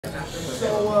So,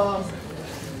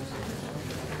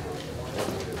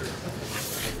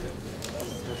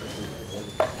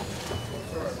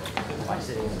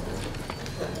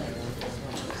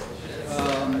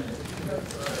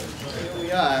 here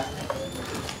we are.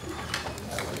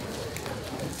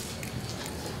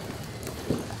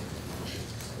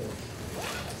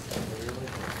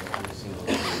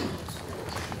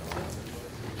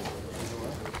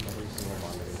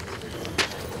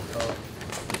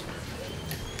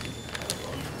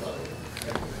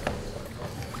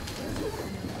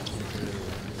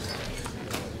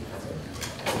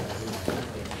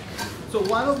 So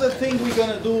one of the things we're going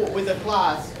to do with the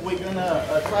class, we're going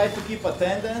to try to keep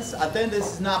attendance.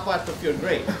 Attendance is not part of your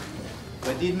grade,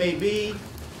 but it may be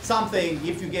something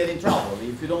if you get in trouble.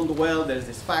 If you don't do well, there's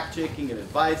this fact checking, an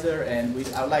advisor, and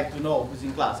I'd like to know who's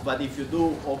in class. But if you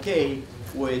do okay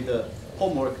with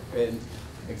homework and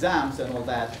exams and all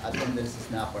that, attendance is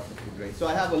not part of your grade. So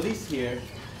I have a list here.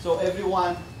 So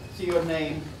everyone see your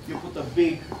name, you put a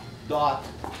big dot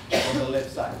on the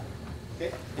left side.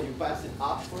 Okay? And you pass it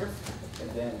up first, and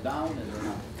then down, and then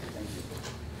up. Thank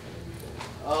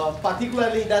you.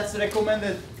 Particularly, that's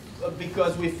recommended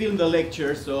because we film the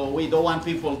lecture, so we don't want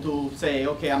people to say,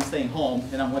 okay, I'm staying home,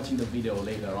 and I'm watching the video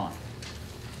later on.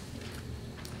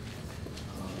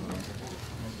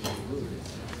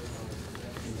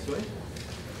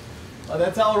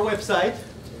 That's our website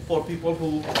for people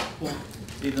who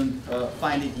didn't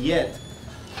find it yet.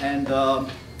 And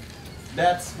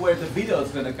that's where the video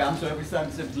is going to come. So every time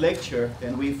it's a lecture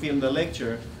and we film the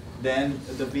lecture, then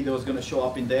the video is going to show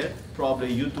up in there, probably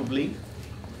a YouTube link.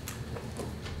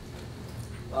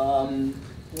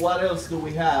 What else do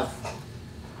we have?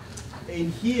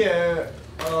 In here,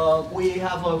 we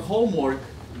have a homework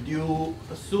due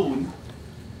soon.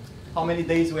 How many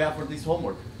days we have for this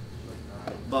homework?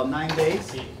 About 9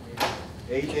 days?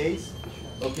 8 days?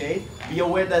 Okay. Be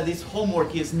aware that this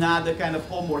homework is not the kind of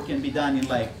homework can be done in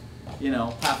like,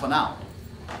 half an hour.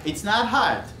 It's not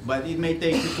hard, but it may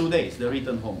take you 2 days, the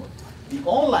written homework. The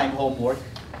online homework,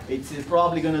 it's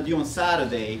probably going to do on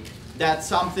Saturday. That's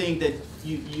something that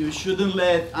you shouldn't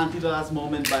let until the last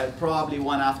moment, but probably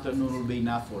one afternoon will be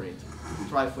enough for it.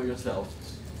 Try for yourself.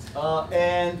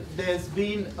 And there's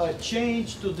been a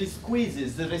change to these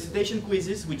quizzes, the recitation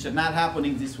quizzes, which are not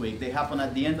happening this week. They happen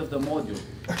at the end of the module.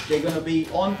 They're going to be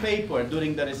on paper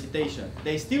during the recitation.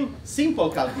 They're still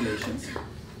simple calculations,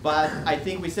 but I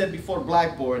think we said before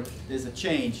Blackboard, there's a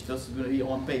change. Those are going to be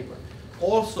on paper.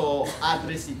 Also, at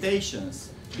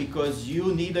recitations, because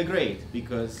you need a grade,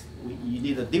 because you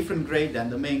need a different grade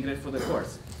than the main grade for the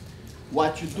course.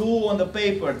 What you do on the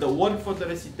paper, the work for the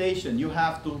recitation, you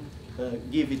have to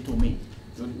give it to me.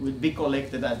 It would be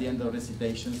collected at the end of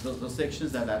recitations. Those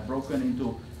sections that are broken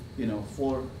into,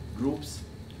 4 groups.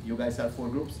 You guys have 4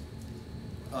 groups.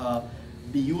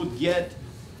 You would get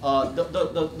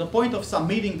the point of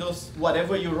submitting those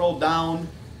whatever you wrote down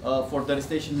for the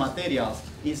recitation materials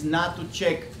is not to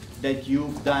check that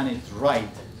you've done it right,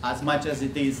 as much as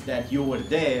it is that you were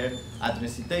there at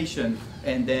recitation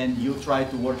and then you try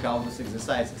to work out those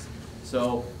exercises.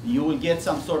 So you will get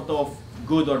some sort of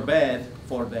good or bad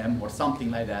for them or something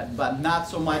like that, but not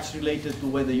so much related to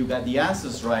whether you got the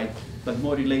answers right, but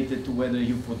more related to whether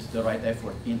you put the right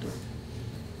effort into it.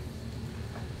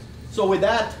 So with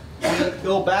that, we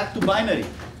go back to binary.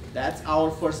 That's our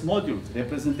first module,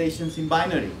 representations in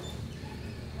binary.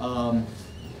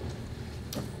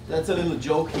 That's a little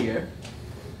joke here,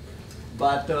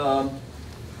 but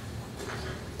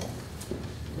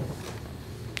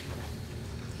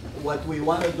what we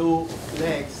want to do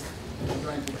next, I'm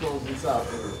trying to close this up,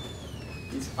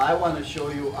 is I want to show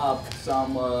you up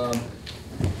some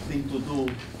thing to do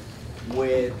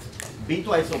with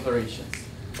bitwise operations.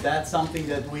 That's something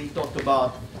that we talked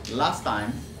about last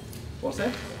time. What's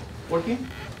that? Working?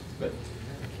 Good.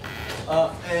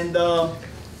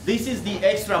 This is the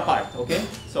extra part, okay?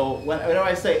 So whenever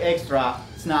I say extra,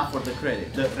 it's not for the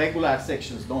credit. The regular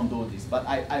sections don't do this, but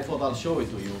I thought I'll show it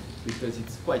to you because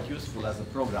it's quite useful as a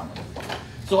programmer.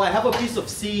 So I have a piece of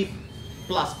C++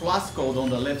 code on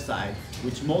the left side,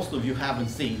 which most of you haven't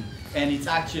seen, and it's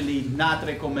actually not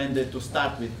recommended to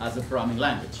start with as a programming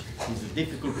language. It's a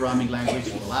difficult programming language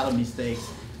with a lot of mistakes.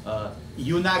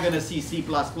 You're not going to see C++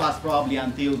 probably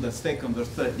until the 2nd or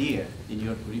 3rd year in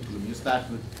your curriculum. You start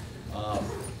with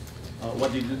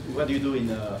what do you do in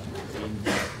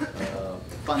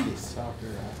Fundis?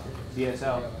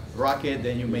 DSL. Rocket,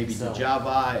 then you maybe do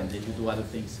Java, and then you do other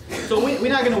things. So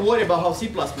we're not going to worry about how C++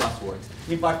 works.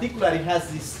 In particular, it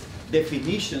has these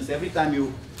definitions. Every time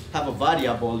you have a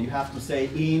variable, you have to say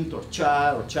int or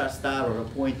char star or a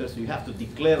pointer, so you have to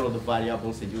declare all the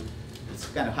variables, and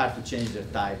it's kind of hard to change their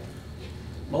type.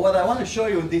 But what I want to show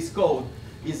you in this code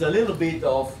is a little bit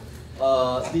of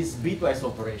these bitwise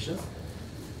operations.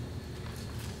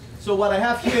 So what I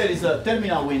have here is a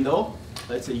terminal window.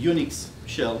 It's a Unix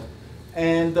shell.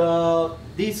 And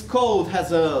this code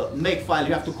has a make file.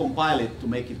 You have to compile it to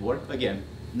make it work. Again,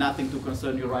 nothing to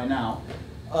concern you right now.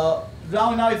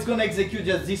 Now it's going to execute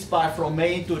just this part from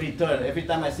main to return. Every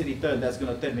time I say return, that's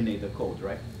going to terminate the code,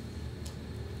 right?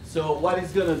 So what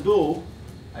it's going to do,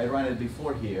 I ran it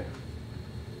before here.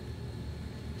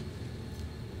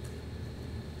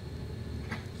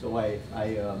 So I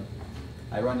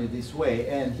run it this way.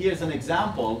 And here's an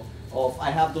example of,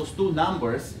 I have those two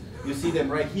numbers. You see them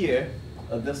right here.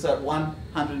 Those are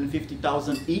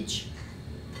 150,000 each,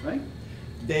 right?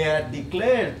 They are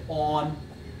declared on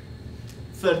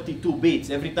 32 bits.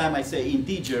 Every time I say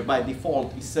integer, by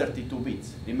default, is 32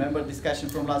 bits. Remember discussion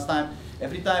from last time?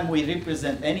 Every time we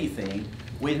represent anything,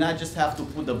 we not just have to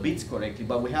put the bits correctly,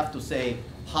 but we have to say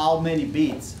how many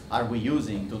bits are we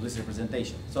using to this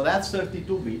representation. So that's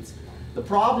 32 bits. The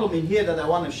problem in here that I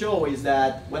want to show is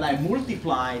that when I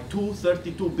multiply two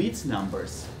 32 bits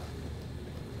numbers,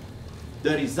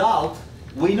 the result,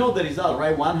 we know the result,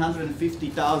 right?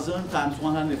 150,000 times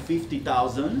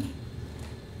 150,000.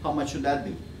 How much should that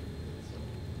be?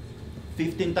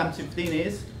 15 times 15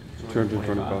 is?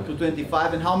 225.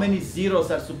 225. And how many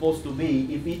zeros are supposed to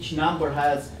be if each number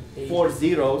has 4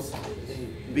 zeros?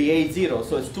 Be 8 zeros.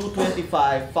 So it's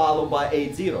 225 followed by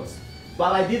 8 zeros.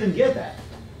 But I didn't get that.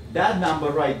 That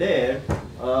number right there,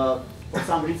 for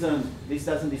some reason, this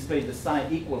doesn't display the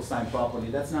sign, equal sign properly.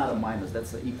 That's not a minus,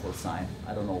 that's an equal sign.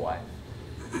 I don't know why.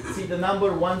 See the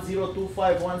number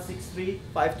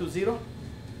 1025163,520?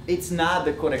 It's not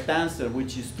the correct answer,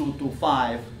 which is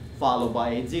 225 followed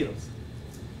by 8 zeros.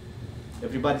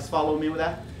 Everybody's following me with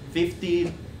that?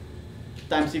 15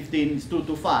 times 15 is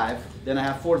 225. Then I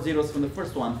have 4 zeros from the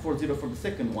first one, 4 zeros for the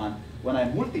second one. When I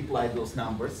multiply those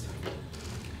numbers,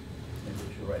 maybe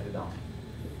we should write it down.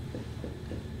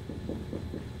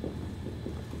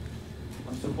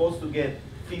 I'm supposed to get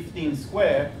 15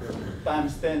 squared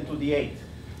times 10 to the 8,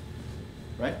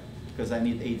 right? Because I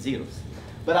need 8 zeros.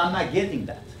 But I'm not getting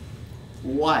that.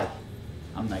 Why?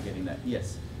 I'm not getting that.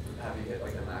 Yes? Have you hit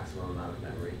like a maximum amount of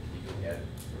memory you can get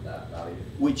for that value?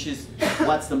 Which is,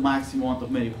 what's the maximum amount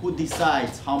of memory? Who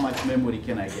decides how much memory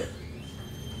can I get?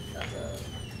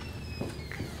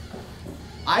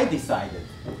 I decided.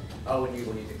 Oh, when you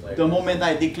declare. The moment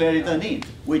I declare it an int,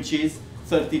 which is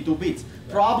 32 bits.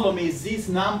 Problem is this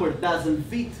number doesn't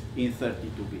fit in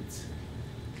 32 bits.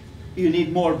 You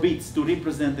need more bits to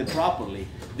represent it properly.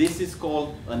 This is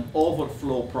called an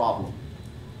overflow problem.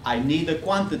 I need a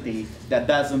quantity that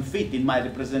doesn't fit in my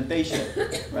representation,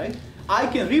 right? I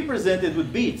can represent it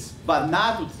with bits, but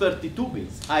not with 32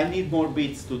 bits. I need more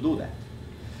bits to do that.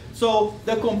 So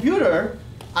the computer,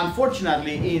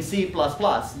 unfortunately, in C++,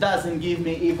 doesn't give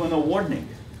me even a warning.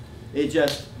 It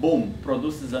just, boom,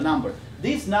 produces a number.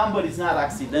 This number is not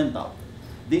accidental.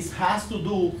 This has to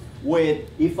do with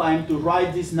if I'm to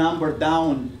write this number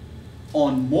down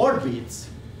on more bits,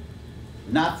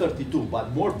 not 32,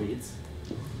 but more bits,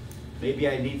 maybe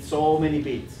I need so many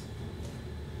bits.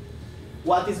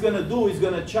 What it's going to do is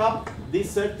going to chop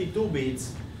these 32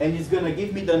 bits, and it's going to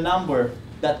give me the number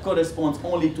that corresponds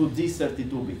only to these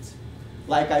 32 bits.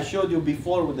 Like I showed you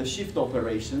before with the shift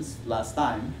operations last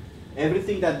time,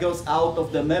 everything that goes out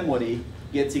of the memory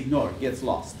gets ignored, gets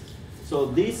lost. So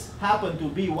this happened to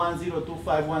be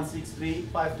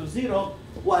 1025163,520,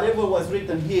 whatever was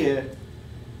written here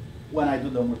when I do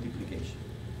the multiplication,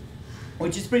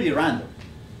 which is pretty random,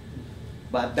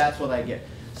 but that's what I get.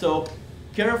 So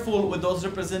careful with those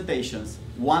representations.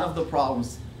 One of the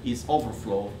problems is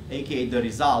overflow, aka the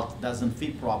result doesn't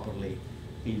fit properly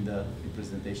in the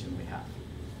representation we have.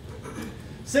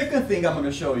 Second thing I'm going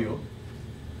to show you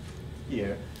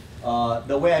here,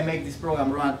 the way I make this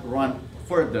program run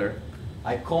further,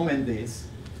 I comment this,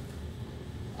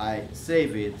 I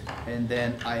save it, and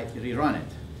then I rerun it.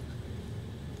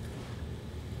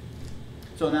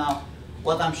 So now,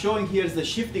 what I'm showing here is the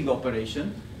shifting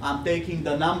operation. I'm taking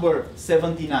the number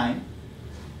 79.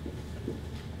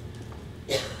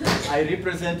 I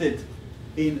represent it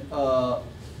in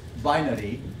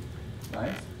binary,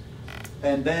 right?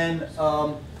 And then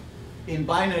in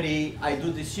binary, I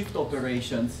do the shift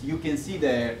operations. You can see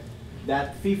there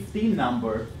that 15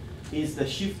 number is the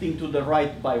shifting to the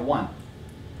right by 1.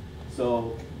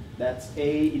 So that's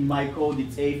A, in my code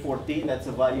it's A14, that's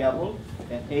a variable,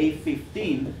 and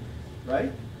A15,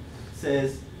 right,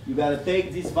 says you gotta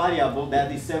take this variable,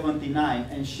 that is 79,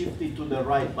 and shift it to the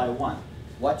right by 1.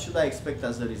 What should I expect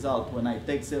as a result when I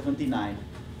take 79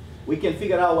 We can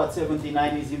figure out what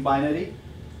 79 is in binary.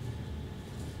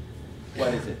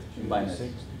 What is it in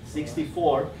binary?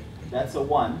 64, that's a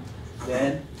 1.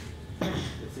 Then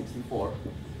it's 64.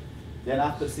 Then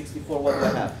after 64, what do I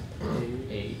have?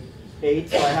 8. 8,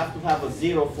 so I have to have a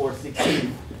 0 for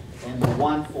 16 and a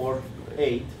 1 for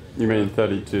 8. You mean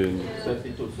 32?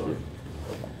 32, sorry.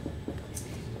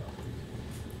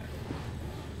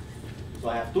 So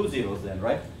I have 2 zeros then,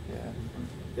 right? Yeah.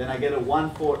 Then I get a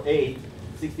 1 for 8.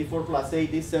 64 plus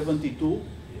 8 is 72.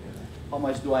 How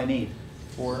much do I need?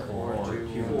 4,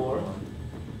 4,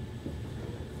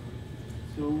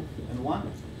 2, and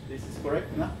 1. This is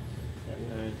correct, no?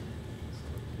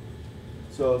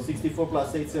 So 64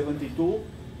 plus 8, 72,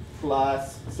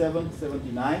 plus 7,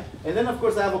 79. And then of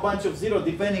course I have a bunch of zeros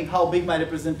depending how big my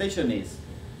representation is.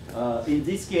 In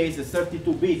this case it's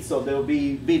 32 bits, so there will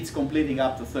be bits completing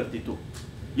up to 32.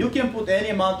 You can put any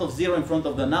amount of 0 in front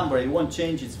of the number, it won't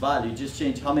change its value, just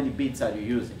change how many bits are you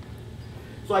using.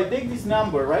 So I take this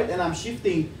number, right, and I'm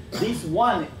shifting, this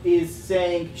 1 is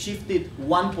saying shifted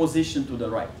 1 position to the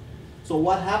right. So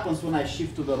what happens when I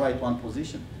shift to the right 1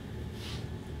 position?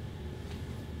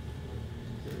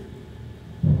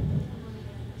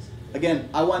 Again,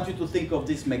 I want you to think of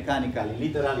this mechanically.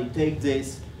 Literally take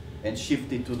this and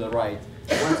shift it to the right.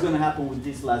 What's going to happen with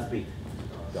this last bit?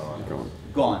 Gone.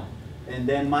 Gone. And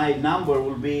then my number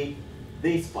will be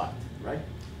this part, right?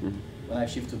 Mhm. When I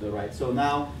shift to the right. So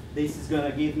now this is going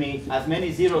to give me as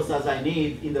many zeros as I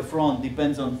need in the front,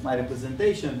 depends on my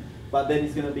representation, but then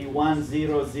it's going to be 1,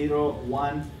 0, 0,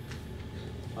 1,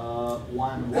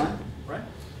 1, 1, right?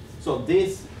 So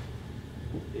this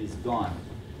is gone.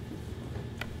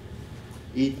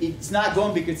 It's not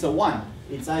gone because it's a 1.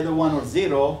 It's either 1 or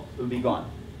 0, it will be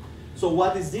gone. So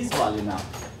what is this value now?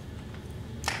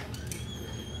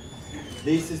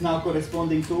 This is now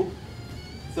corresponding to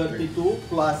 32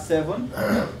 plus 7,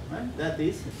 right? That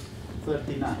is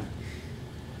 39.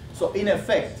 So in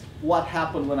effect, what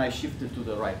happened when I shifted to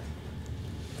the right?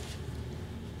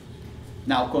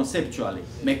 Now conceptually,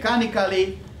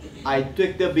 mechanically, I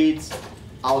took the bits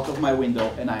out of my window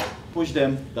and I pushed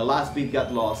them, the last bit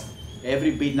got lost.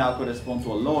 Every bit now corresponds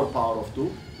to a lower power of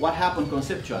 2. What happened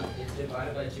conceptually? It's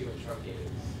divided by 2 and truncated.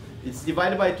 It's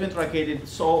divided by 2 and truncated,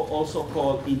 so also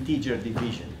called integer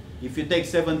division. If you take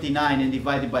 79 and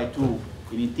divide it by 2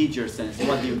 in integer sense,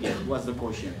 what do you get? What's the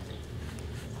quotient?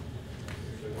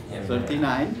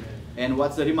 39. And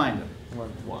what's the remainder?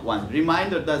 1.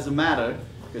 Remainder doesn't matter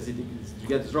because it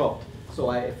gets dropped. So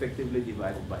I effectively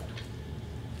divide it by 2.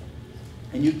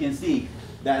 And you can see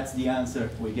that's the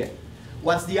answer we get.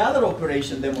 What's the other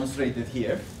operation demonstrated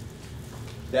here?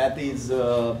 That is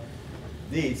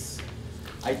this.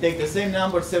 I take the same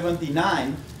number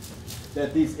 79,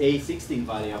 that is a 16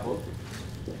 variable,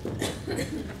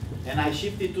 and I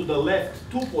shift it to the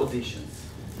left 2 positions.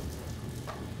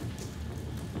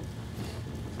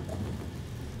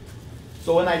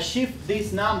 So when I shift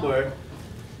this number,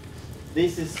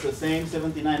 this is the same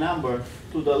 79 number,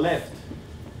 to the left,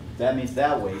 that means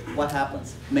that way, what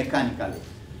happens mechanically?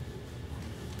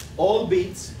 All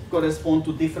bits correspond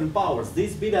to different powers.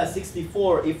 This bit at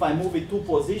 64, if I move it 2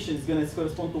 positions, it's going to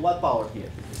correspond to what power here?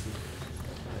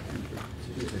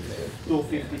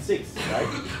 256, right?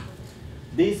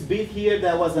 This bit here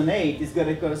that was an 8 is going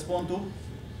to correspond to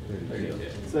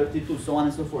 32, so on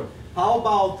and so forth. How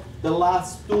about the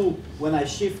last 2 when I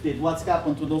shifted? What's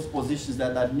happened to those positions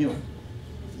that are new?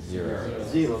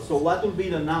 0. So what will be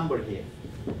the number here?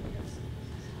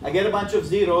 I get a bunch of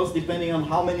zeros depending on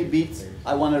how many bits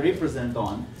I want to represent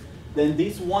on. Then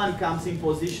this 1 comes in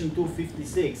position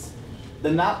 256.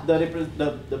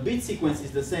 The bit sequence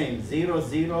is the same: 0,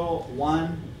 0,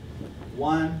 1,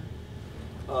 1,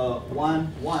 1,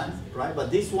 1, right? But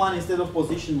this one, instead of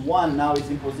position 1, now is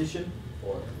in position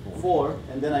 4,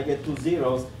 and then I get 2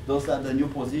 zeros. Those are the new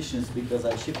positions because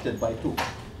I shifted by 2.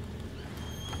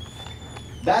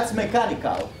 That's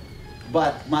mechanical,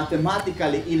 but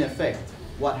mathematically, in effect,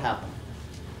 what happened?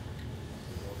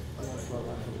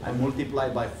 I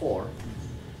multiplied by 4.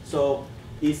 So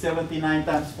is 79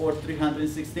 times 4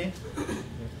 316?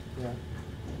 Yeah.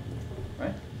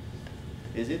 Right?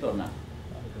 Is it or not?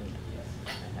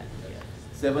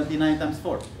 79 times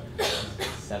 4.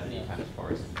 70 times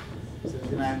 4 is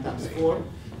 79 times 4.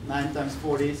 9 times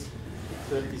 4 is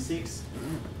 36.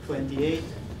 28.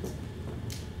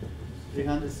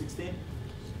 316.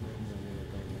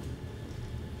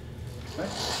 Right?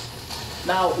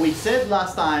 Now, we said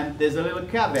last time, there's a little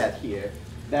caveat here,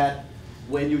 that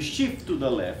when you shift to the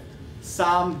left,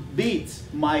 some bits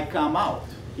might come out.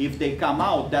 If they come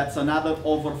out, that's another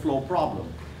overflow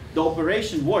problem. The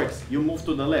operation works, you move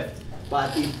to the left.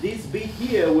 But if this bit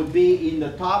here would be in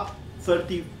the top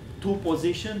 32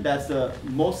 position, that's the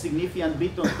most significant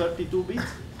bit on 32 bits,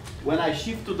 when I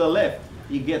shift to the left,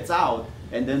 it gets out,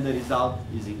 and then the result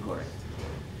is incorrect.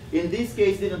 In this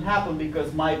case, it didn't happen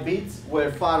because my bits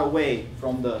were far away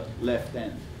from the left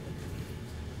end.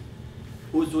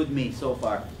 Who's with me so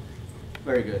far?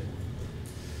 Very good.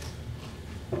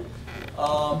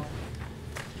 So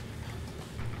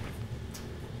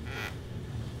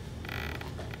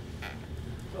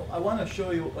I want to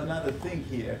show you another thing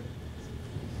here.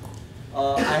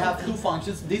 I have two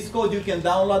functions. This code you can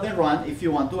download and run if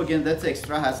you want to. Again, that's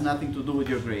extra, has nothing to do with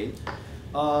your grade.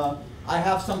 I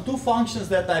have some two functions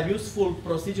that are useful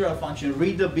procedural function,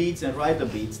 read the bits and write the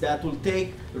bits, that will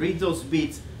read those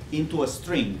bits into a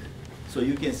string. So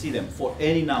you can see them for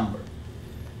any number.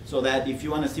 So that if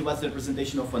you want to see what's the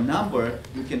representation of a number,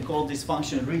 you can call this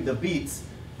function read the bits,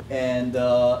 and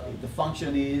the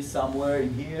function is somewhere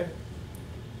in here.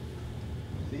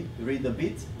 See, read the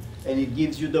bits, and it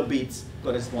gives you the bits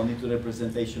corresponding to the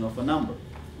representation of a number.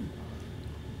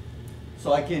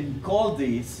 So I can call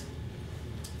this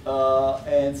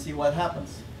and see what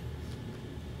happens.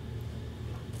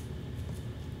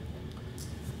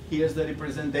 Here's the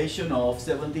representation of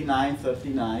 79,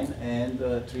 39,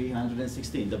 and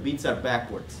 316. The bits are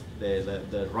backwards.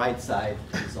 The right side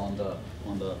is on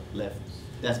the left.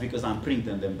 That's because I'm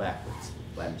printing them backwards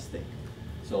by mistake.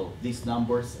 So these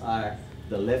numbers are,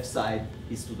 the left side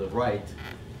is to the right.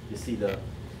 You see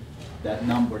that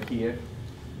number here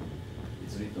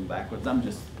is written backwards. I'm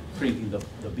just printing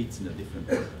the bits in a different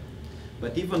order.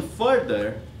 But even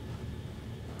further,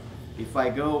 if I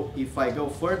go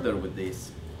further with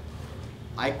this,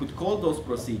 I could call those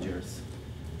procedures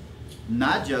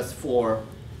not just for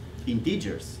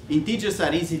integers. Integers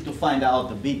are easy to find out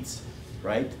the bits,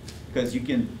 right? Because you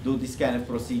can do this kind of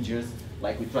procedures,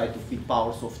 like we try to fit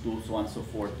powers of 2, so on and so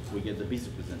forth, we get the bits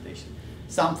representation.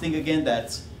 Something, again,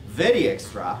 that's very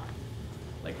extra,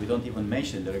 like we don't even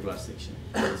mention the regular section,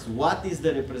 is what is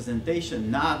the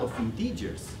representation not of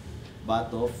integers,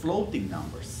 but of floating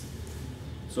numbers.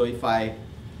 So if I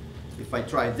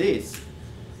try this,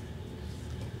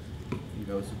 I think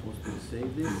I was supposed to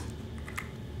save this.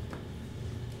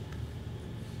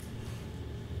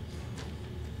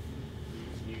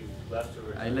 You left a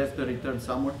return. I left the return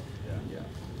somewhere. Yeah.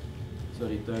 So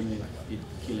return it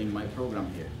killing my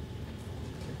program here.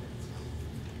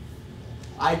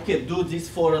 I could do this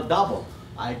for a double.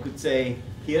 I could say,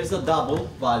 here's a double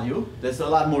value. There's a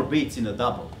lot more bits in a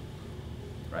double,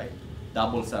 right?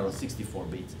 Doubles are 64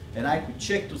 bits. And I could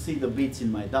check to see the bits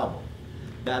in my double.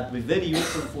 That will be very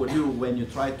useful for you when you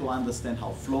try to understand how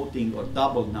floating or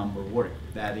double number work.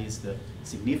 That is the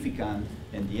significand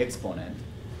and the exponent.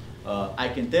 I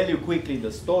can tell you quickly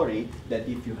the story that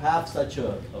if you have such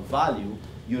a value,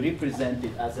 you represent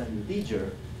it as an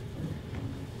integer.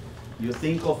 You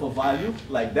think of a value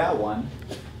like that one.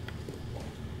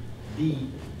 D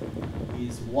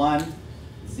is 1,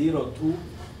 0, 2,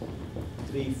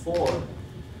 3, 4,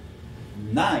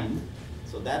 9.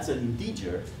 So that's an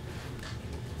integer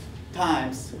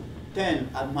times 10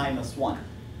 at minus 1.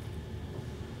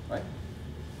 Right?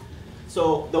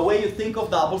 So the way you think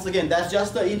of doubles, again, that's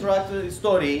just an interactive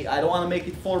story. I don't want to make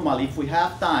it formal. If we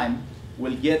have time,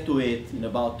 we'll get to it in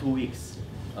about 2 weeks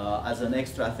as an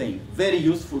extra thing. Very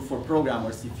useful for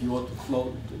programmers if you want to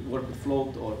work with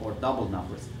float or double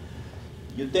numbers.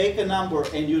 You take a number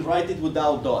and you write it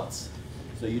without dots.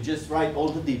 So you just write all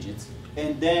the digits.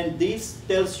 And then this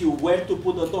tells you where to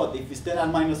put a dot. If it's 10 at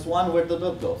minus 1, where the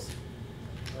dot goes?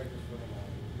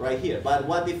 Right here. But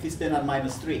what if it's 10 at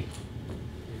minus 3?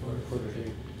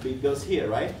 It goes here,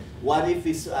 right? What if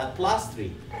it's at plus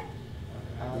 3?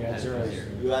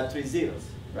 You add 3 zeros,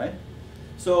 right?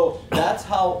 So that's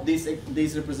how this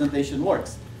representation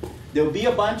works. There will be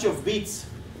a bunch of bits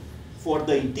for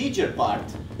the integer part,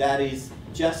 that is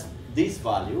just this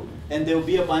value, and there will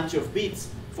be a bunch of bits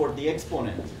for the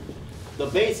exponent. The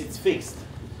base is fixed.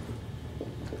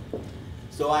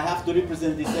 So I have to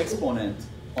represent this exponent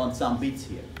on some bits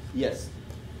here. Yes?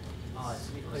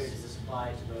 To be clear, does this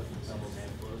apply to both doubles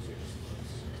and floats, or just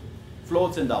floats?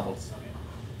 Floats and doubles. Okay.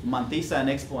 Mantissa and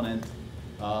exponent.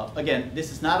 Again,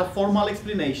 this is not a formal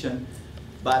explanation,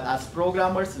 but as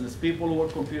programmers and as people who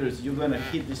work computers, you're going to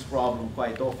hit this problem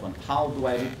quite often. How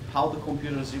the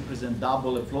computers represent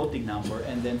double and floating number,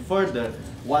 and then further,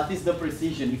 what is the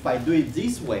precision? If I do it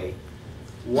this way,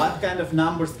 what kind of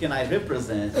numbers can I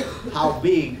represent? How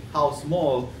big, how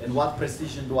small, and what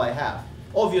precision do I have?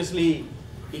 Obviously,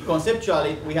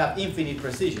 conceptually, we have infinite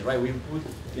precision, right? We put,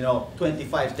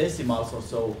 25 decimals or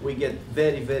so, we get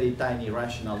very, very tiny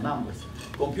rational numbers.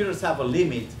 Computers have a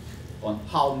limit on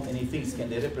how many things can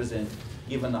they represent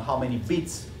given how many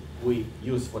bits we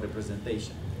use for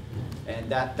representation. And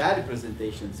that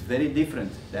representation is very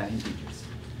different than integers.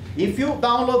 If you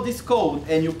download this code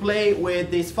and you play with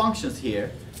these functions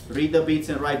here, read the bits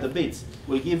and write the bits,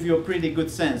 will give you a pretty good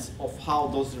sense of how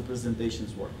those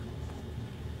representations work.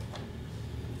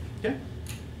 Okay?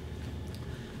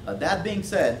 That being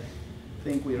said, I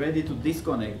think we're ready to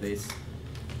disconnect this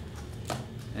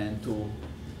and to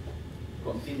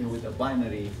continue with the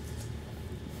binary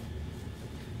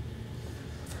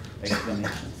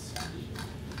explanations.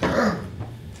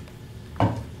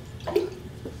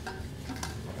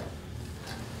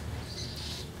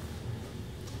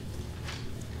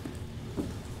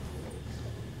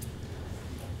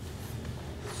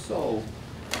 So,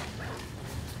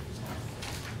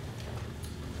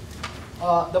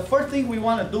 the first thing we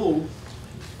want to do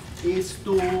is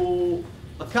to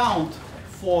account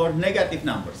for negative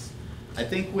numbers. I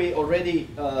think we already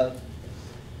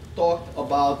talked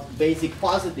about basic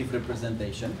positive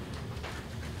representation.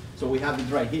 So we have it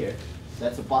right here.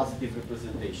 That's a positive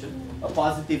representation, a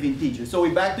positive integer. So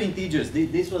we're back to integers.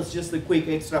 This was just a quick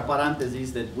extra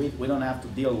parenthesis that we don't have to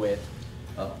deal with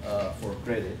for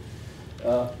credit.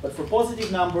 But for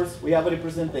positive numbers, we have a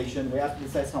representation. We have to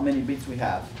decide how many bits we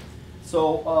have.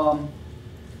 So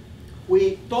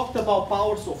we talked about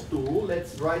powers of 2.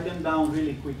 Let's write them down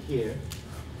really quick here.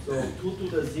 So 2 to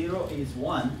the 0 is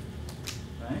 1,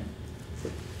 right?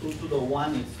 2 to the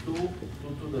 1 is 2. 2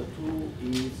 to the 2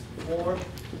 is 4. 2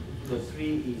 to the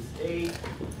 3 is 8.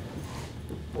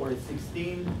 4 is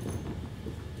 16.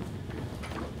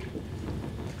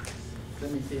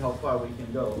 Let me see how far we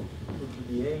can go. 2 to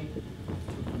the 8. 2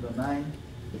 to the 9.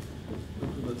 2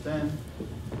 to the 10.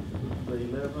 2 to the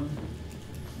 11.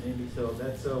 Maybe so.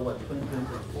 That's what, 20,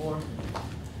 24,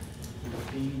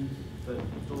 15,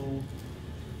 32,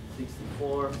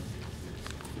 64,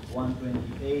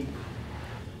 128,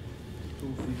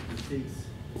 256,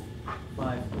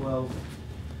 512,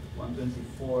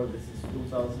 124. This is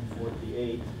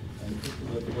 2048, and 2 to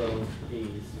the 12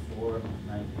 is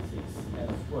 496. And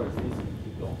of course, this can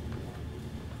keep going.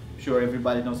 I'm sure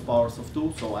everybody knows powers of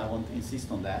 2, so I won't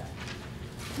insist on that.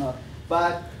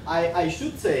 But I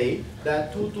should say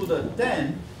that 2 to the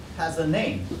 10 has a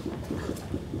name.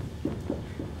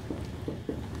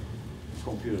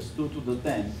 Computers, 2 to the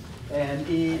 10. And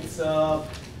it's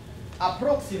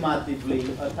approximately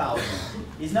 1,000.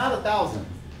 It's not 1,000.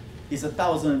 It's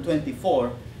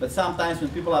 1,024. But sometimes when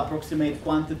people approximate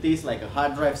quantities like a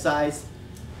hard drive size,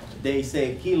 they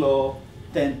say kilo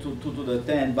 10 to 2 to the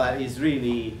 10, but it's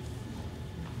really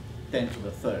 10 to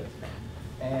the third.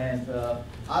 And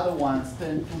other ones,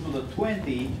 10 to the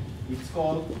 20, it's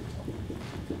called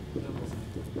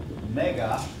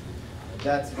mega.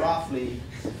 That's roughly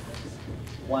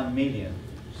 1 million.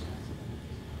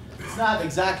 It's not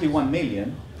exactly 1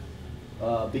 million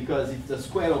because it's the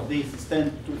square of this is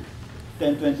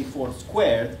 1024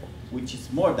 squared, which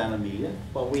is more than 1 million,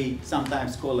 but we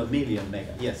sometimes call 1 million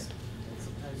mega. Yes?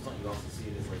 Sometimes don't you also see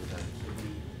it as like that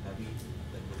Kibi heavy,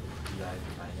 like with the BI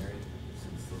binary,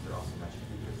 since those are also metric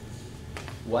prefixes?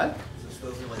 What? Since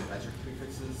those are like metric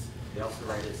prefixes, they also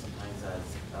write it sometimes as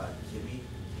Kibi,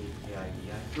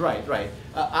 K-I-B-I. Right, right.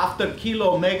 After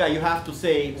kilo, mega, you have to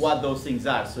say what those things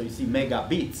are. So you see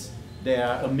megabits, there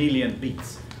are 1 million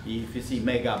bits. If you see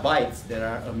megabytes, there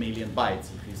are 1 million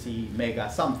bytes. If you see mega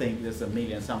something, there's 1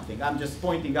 million something. I'm just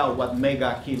pointing out what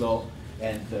mega, kilo,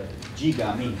 and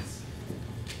giga means.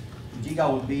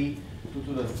 Giga would be 2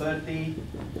 to the 30.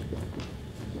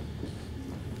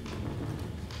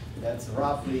 That's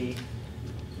roughly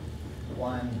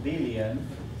 1 billion.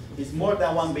 It's more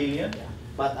than 1 billion,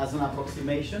 but as an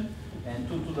approximation. And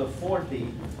 2 to the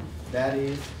 40, that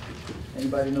is,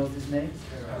 anybody knows his name?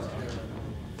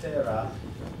 Tera.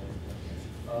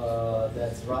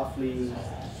 That's roughly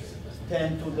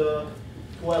 10 to the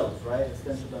 12, right? It's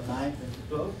 10 to the 9, 10 to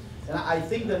 12. And I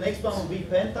think the next one will be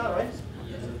penta, right?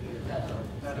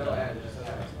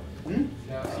 Hmm?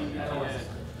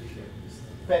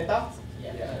 Penta?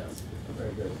 Yeah.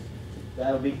 Very good.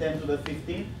 That will be 10 to the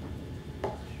 15.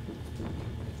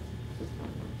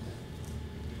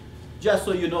 Just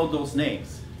so you know those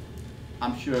names.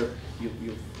 I'm sure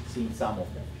you've seen some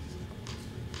of them.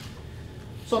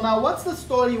 So now what's the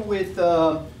story with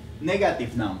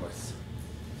negative numbers?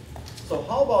 So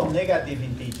how about negative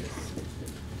integers?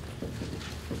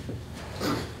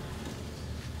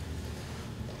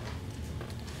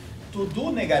 To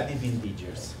do negative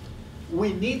integers,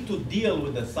 we need to deal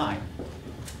with the sign.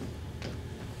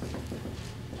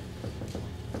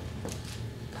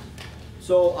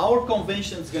 So our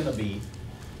convention is going to be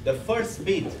the first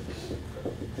bit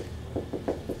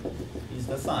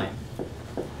sign.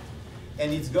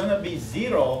 And it's going to be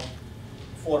 0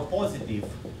 for positive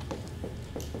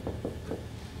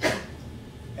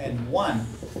and 1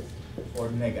 for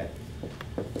negative.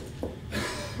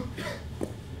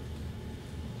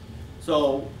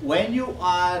 So when you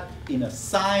are in a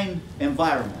signed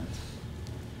environment,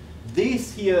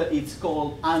 this here is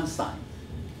called unsigned.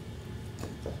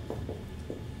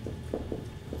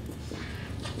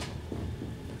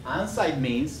 Unsigned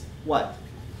means what?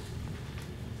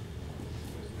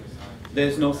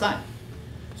 There's no sign.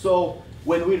 So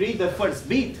when we read the first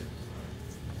bit,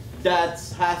 that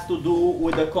has to do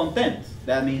with the content.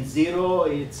 That means 0,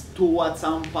 it's 2 at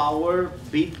some power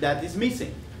bit that is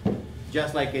missing,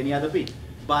 just like any other bit.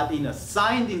 But in a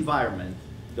signed environment,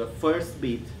 the first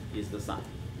bit is the sign.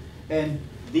 And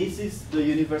this is the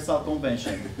universal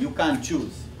convention. You can't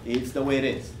choose. It's the way it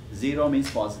is. 0 means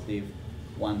positive,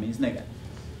 1 means negative.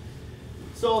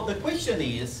 So the question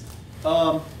is,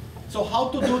 so how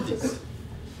to do this?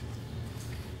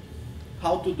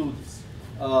 How to do this?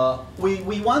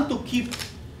 We want to keep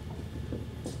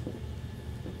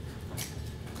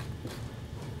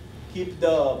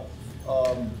the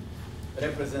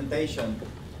representation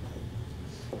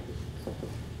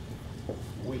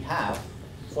we have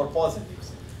for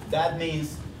positives. That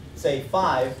means, say,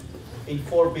 5 in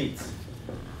 4 bits.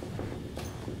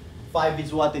 5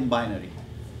 is what in binary?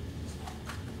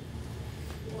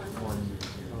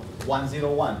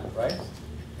 101, right?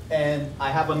 And I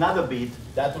have another bit,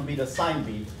 that will be the sign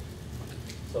bit.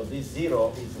 So this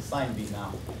 0 is the sign bit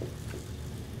now.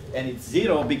 And it's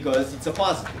 0 because it's a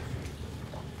positive.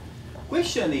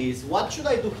 Question is, what should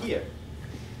I do here?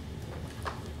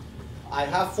 I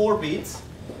have 4 bits.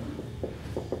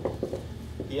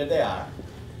 Here they are.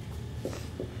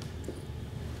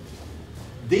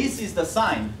 This is the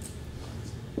sign.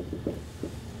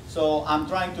 So I'm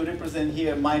trying to represent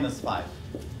here -5.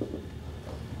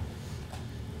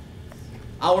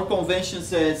 Our convention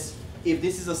says, if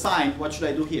this is a sign, what should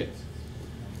I do here?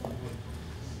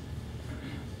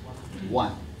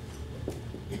 1.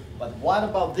 But what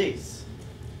about this?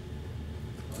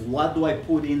 What do I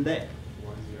put in there?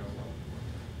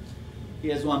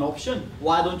 Here's one option.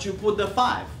 Why don't you put the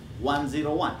 5?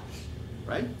 101,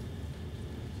 right?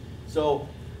 So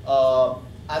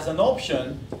as an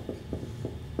option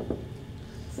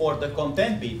for the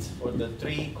content bits, for the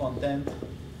 3 content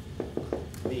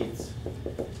bits,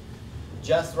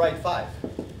 just write 5.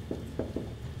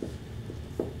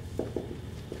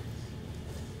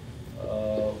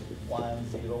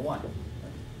 101.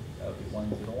 That would be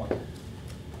 101.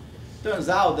 Turns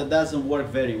out that doesn't work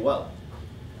very well.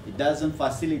 It doesn't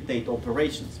facilitate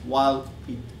operations. While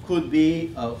it could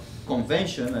be a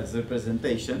convention as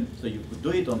representation, so you could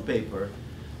do it on paper,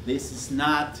 this is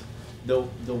not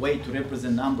the way to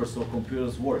represent numbers so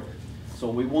computers work. So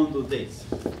we won't do this.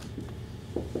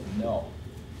 No.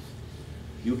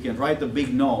 You can write a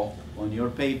big no on your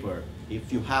paper.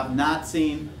 If you have not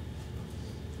seen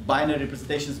binary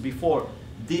representations before,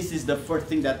 this is the first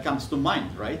thing that comes to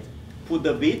mind, right? Put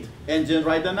the bit and then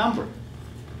write the number.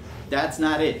 That's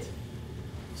not it.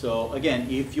 So again,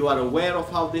 if you are aware of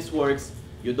how this works,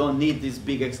 you don't need this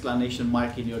big exclamation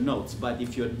mark in your notes. But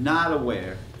if you're not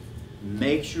aware,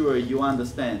 make sure you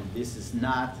understand this is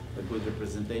not a good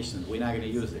representation. We're not going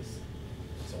to use this.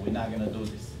 So we're not going to do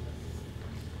this.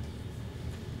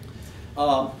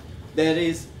 There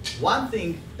is one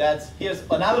thing that's, here's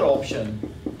another option.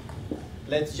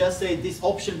 Let's just say this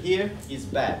option here is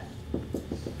bad.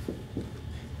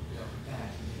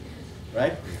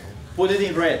 Right? Put it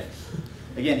in red.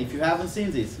 Again, if you haven't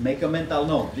seen this, make a mental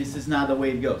note. This is not the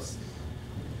way it goes.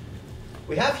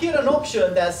 We have here an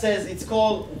option that says it's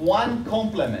called 1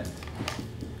 complement.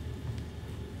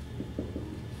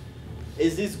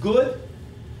 Is this good?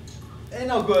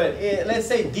 No good. Let's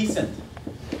say decent.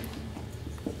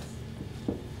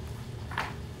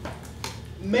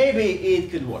 Maybe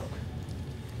it could work.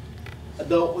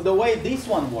 The way this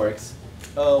one works,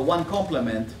 1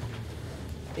 complement,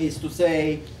 is to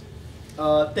say,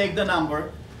 take the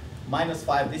number,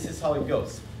 -5, this is how it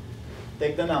goes.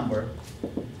 Take the number,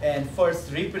 and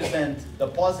first represent the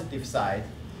positive side.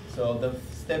 So the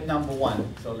step number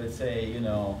 1, so let's say,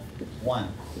 1.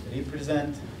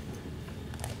 Represent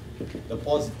the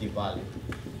positive value,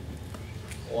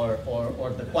 or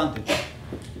the quantity.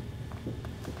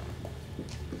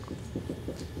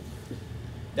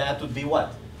 That would be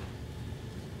what?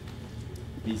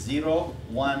 Be 0,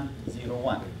 1, 0,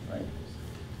 1, right?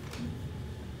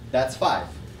 That's 5.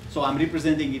 So I'm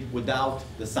representing it without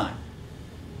the sign.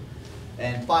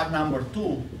 And part number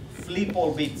 2, flip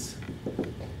all bits.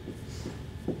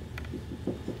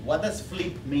 What does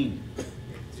flip mean?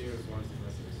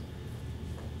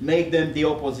 make them the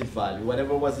opposite value.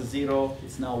 Whatever was a 0,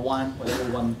 it's now 1.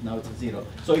 Whatever 1, now it's a 0.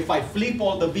 So if I flip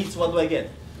all the bits, what do I get?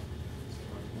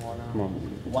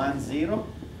 1, 0,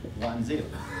 1, 0.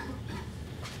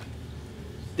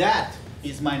 That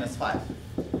is minus 5.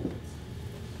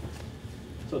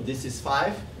 So this is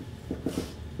 5.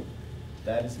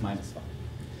 That is minus 5.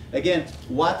 Again,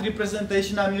 what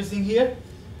representation I'm using here?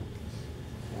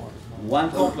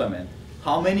 1 complement.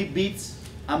 How many bits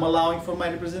I'm allowing for my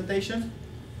representation?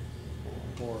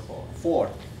 4.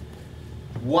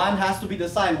 1 has to be the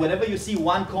sign. Whenever you see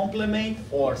 1 complement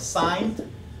or signed,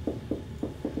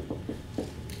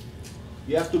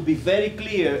 you have to be very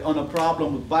clear on a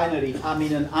problem with binary. I'm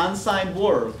in an unsigned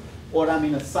world or I'm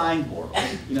in a signed world.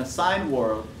 In a signed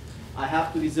world, I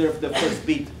have to reserve the first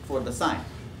bit for the sign.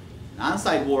 In an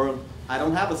unsigned world, I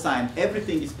don't have a sign.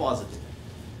 Everything is positive.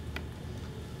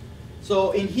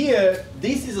 So in here,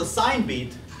 this is a sign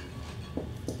bit,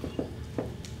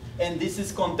 and this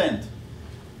is content.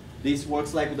 This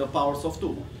works like with the powers of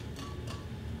 2.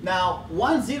 Now,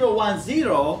 1, 0, 1,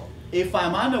 0, if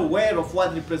I'm unaware of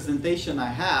what representation I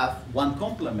have, 1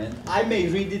 complement, I may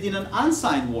read it in an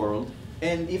unsigned world.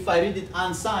 And if I read it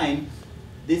unsigned,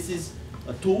 this is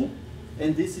a 2,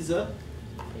 and this is a,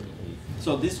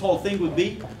 so this whole thing would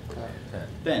be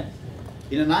 10.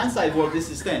 In an unsigned world, this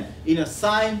is 10. In a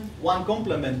signed 1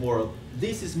 complement world,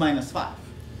 this is minus 5.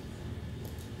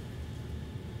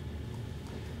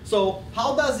 So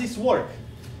how does this work?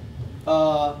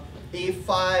 If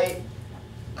I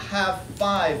have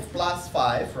 5 plus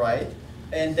 5, right?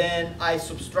 And then I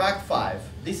subtract 5.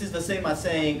 This is the same as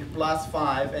saying plus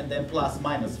 5 and then plus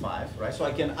minus 5, right? So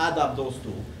I can add up those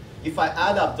two. If I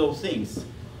add up those things,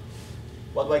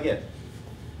 what do I get?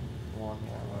 1,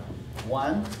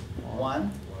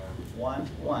 1, 1,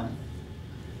 1.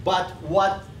 But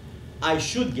what I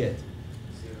should get?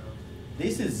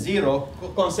 This is 0,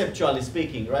 conceptually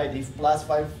speaking, right? If plus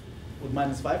 5 with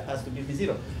minus 5 has to give me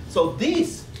 0. So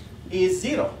this is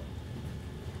 0.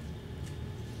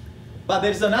 But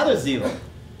there's another 0,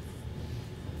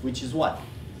 which is what?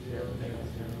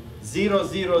 0,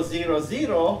 0, 0,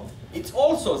 0. It's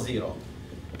also 0.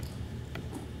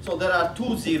 So there are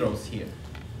 2 zeros here.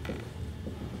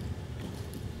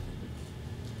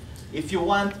 If you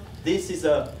want, this is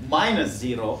a minus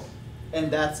 0, and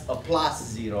that's a plus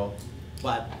 0.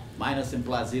 But minus and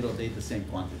plus 0, they're the same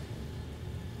quantity.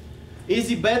 Is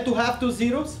it bad to have 2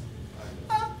 zeros?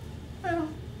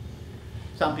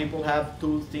 Some people have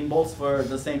 2 symbols for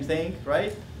the same thing,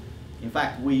 right? In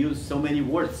fact, we use so many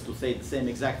words to say the same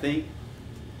exact thing.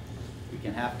 We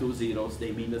can have 2 zeros,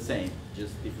 they mean the same,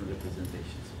 just different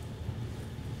representations.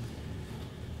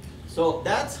 So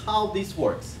that's how this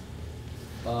works.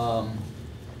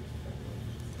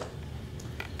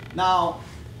 Now,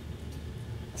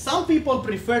 some people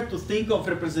prefer to think of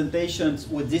representations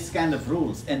with this kind of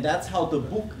rules, and that's how the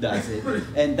book does it,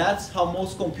 and that's how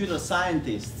most computer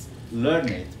scientists learn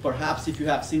it. Perhaps if you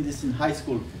have seen this in high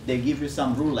school, they give you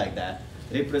some rule like that.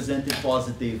 Represent it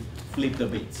positive, flip the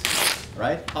bits,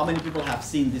 right? How many people have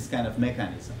seen this kind of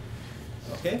mechanism?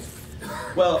 Okay?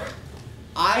 Well,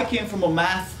 I came from a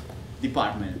math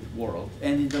department world,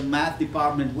 and in the math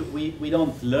department, we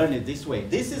don't learn it this way.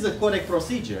 This is a correct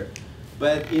procedure,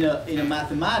 but in a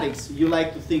mathematics, you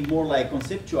like to think more like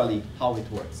conceptually how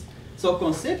it works. So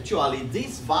conceptually,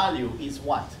 this value is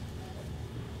what?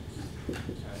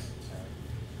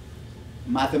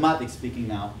 Mathematics speaking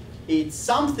now, it's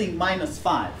something minus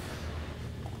 5.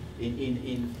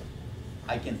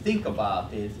 I can think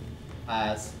about it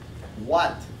as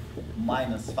what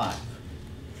minus 5.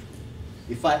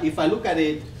 If I look at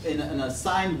it in a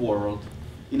signed world,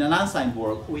 in an unsigned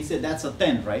world, we said that's a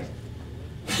 10, right?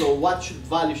 So what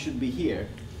value should be here?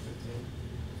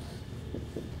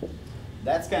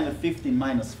 That's kind of 15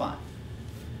 minus 5.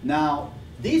 Now,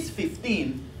 this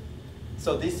 15,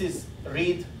 so this is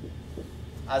read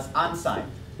as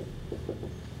unsigned.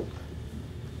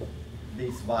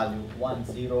 This value, 1,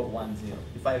 0, 1, 0.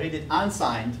 If I read it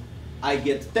unsigned, I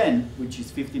get 10, which is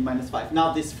 15 minus 5.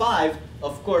 Now this 5,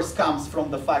 of course, comes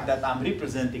from the fact that I'm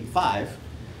representing 5.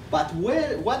 But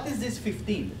what is this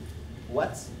 15?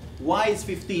 Why is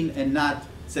 15 and not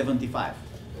 75?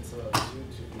 It's 2 to the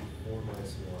 4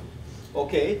 minus 1.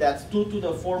 Okay, that's 2 to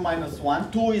the 4 minus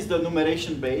 1. 2 is the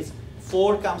numeration base.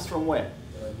 4 comes from where?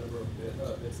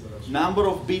 Number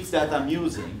of bits that I'm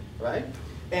using, right?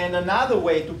 And another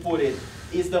way to put it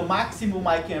is the maximum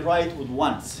I can write with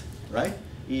ones, right?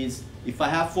 Is if I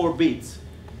have 4 bits,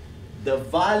 the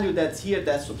value that's here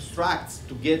that subtracts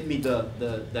to get me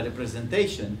the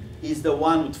representation is the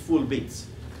one with full bits,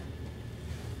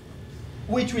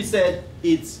 which we said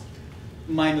it's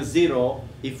minus 0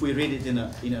 if we read it in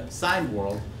a signed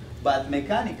world. But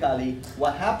mechanically,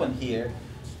 what happened here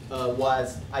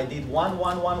was I did 1,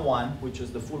 1, 1, 1, which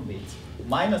was the full bits,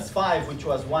 minus 5, which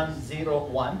was 1, 0,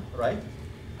 1, right?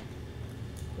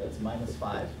 That's minus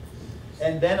 5.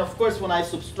 And then, of course, when I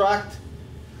subtract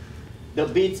the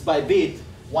bits by bit,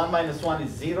 1 minus 1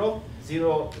 is 0,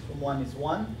 0 from 1 is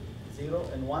 1, 0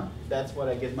 and 1. That's what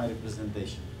I get my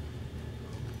representation.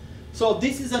 So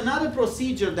this is another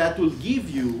procedure that will give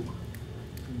you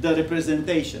the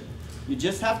representation. You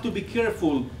just have to be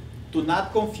careful to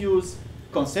not confuse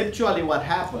conceptually what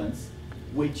happens,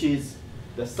 which is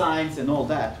the signs and all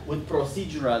that, with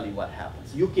procedurally what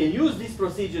happens. You can use this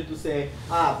procedure to say,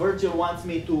 Virgil wants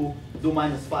me to do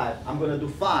minus 5. I'm going to do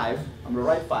 5. I'm going to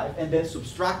write 5, and then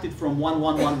subtract it from 1,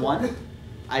 1, 1, 1.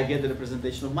 I get the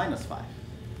representation of minus 5.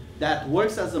 That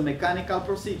works as a mechanical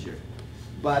procedure.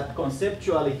 But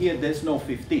conceptually here, there's no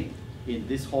 15. In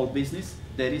this whole business,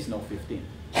 there is no 15.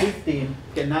 15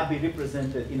 cannot be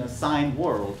represented in a signed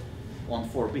world on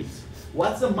 4 bits.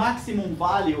 What's the maximum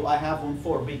value I have on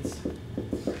 4 bits?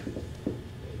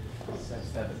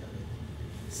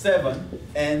 7.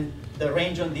 And the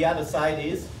range on the other side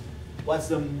is? What's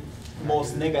the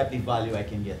most negative value I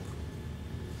can get?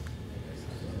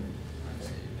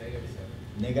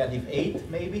 Negative 8,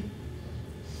 maybe?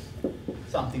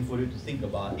 Something for you to think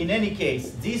about. In any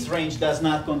case, this range does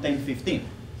not contain 15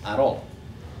 at all.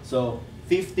 So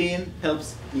 15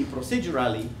 helps me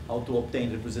procedurally how to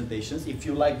obtain representations. If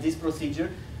you like this procedure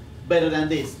better than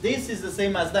this. This is the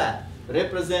same as that.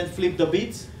 Represent, flip the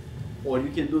bits, or you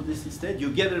can do this instead.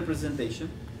 You get a representation,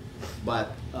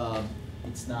 but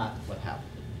it's not what happened.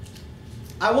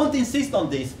 I won't insist on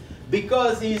this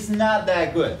because it's not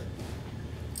that good.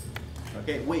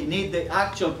 Okay, we need the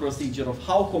actual procedure of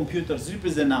how computers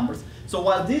represent numbers. So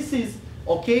while this is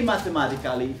okay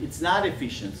mathematically, it's not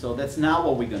efficient, so that's not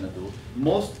what we're going to do.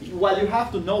 While you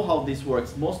have to know how this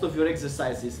works, most of your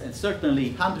exercises, and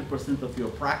certainly 100% of your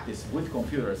practice with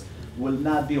computers, will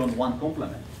not be on 1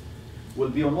 complement. Will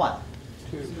be on what?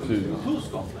 2's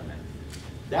complement.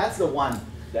 That's the one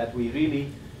that we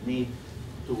really need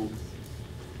to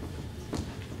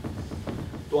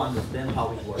understand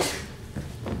how it works.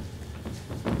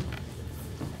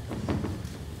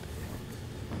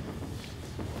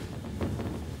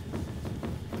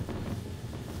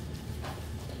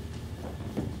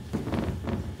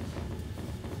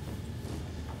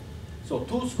 So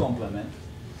 2's complement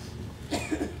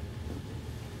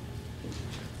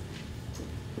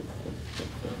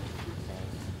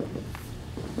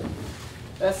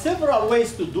there are several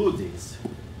ways to do this.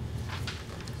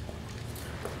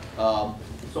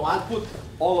 So I'll put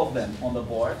all of them on the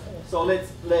board. So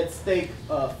let's take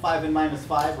 5 and minus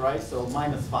 5, right? So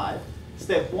minus 5.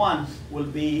 Step 1 will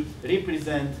be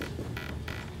represent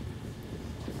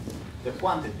the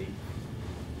quantity.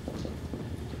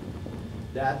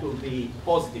 That will be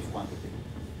positive quantity.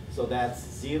 So that's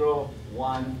 0,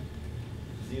 1,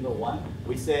 0, 1.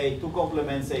 We say 2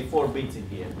 complements, say 4 bits in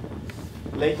here.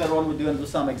 Later on, we're going to do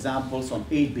some examples on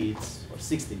 8 bits or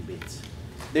 16 bits.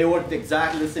 They work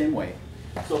exactly the same way.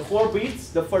 So 4 bits,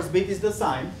 the first bit is the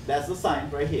sign. That's the sign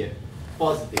right here,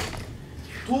 positive.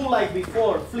 2, like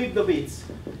before, flip the bits.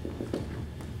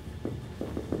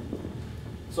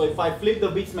 So if I flip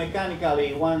the bits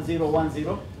mechanically, 1, 0, 1,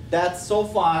 0, that's so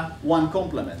far 1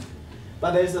 complement.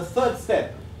 But there's a third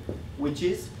step, which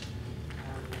is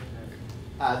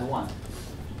add 1.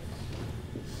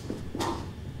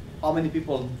 How many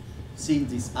people seen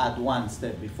this add 1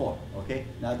 step before? Okay,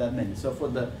 not that many. So for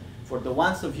the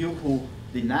ones of you who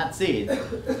did not see it,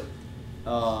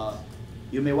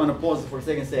 you may want to pause for a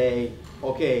second and say,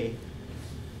 okay,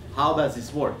 how does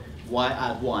this work? Why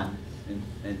add 1?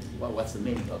 And what's the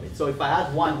meaning of it? So if I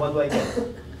add 1, what do I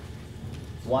get?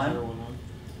 1,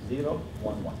 0,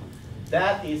 1, 1.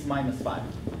 That is minus 5.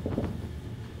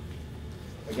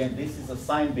 Again, this is a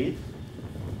sign bit,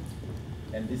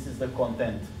 and this is the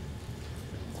content.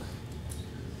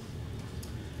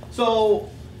 So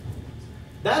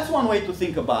that's one way to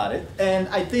think about it. And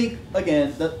I think,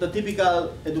 again, the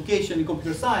typical education in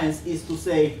computer science is to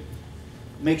say,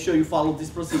 make sure you follow this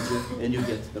procedure and you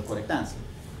get the correct answer.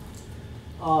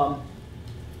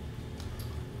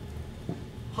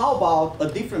 How about a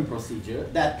different procedure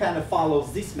that kind of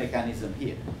follows this mechanism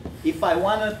here? If I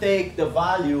want to take the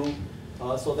value,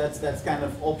 so that's kind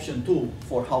of option 2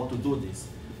 for how to do this.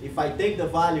 If I take the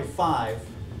value 5,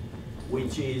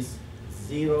 which is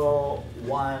 0,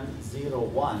 1, 0,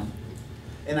 1,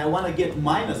 and I want to get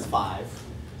minus 5,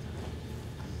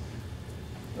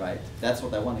 right? That's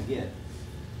what I want to get.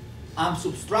 I'm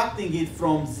subtracting it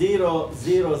from 0,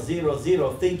 0, 0,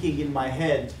 0, thinking in my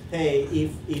head, hey,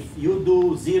 if you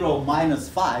do 0 minus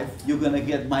 5, you're going to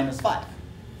get minus 5.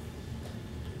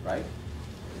 Right?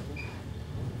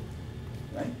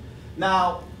 Right?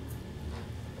 Now,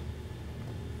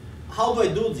 how do I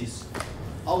do this?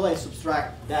 How do I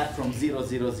subtract that from 0,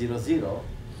 0, 0, 0?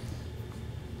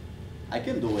 I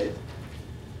can do it.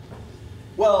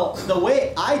 Well, the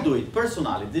way I do it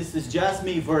personally, this is just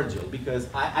me, Virgil, because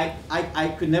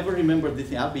I could never remember this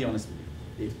thing. I'll be honest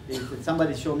with you. If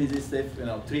somebody showed me this stuff,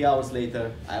 3 hours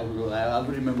later, I will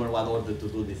remember what order to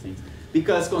do these things.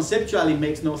 Because conceptually, it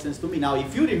makes no sense to me. Now,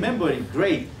 if you remember it,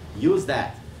 great, use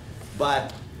that.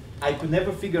 But I could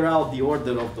never figure out the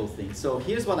order of those things. So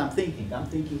here's what I'm thinking. I'm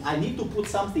thinking I need to put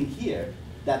something here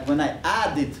that when I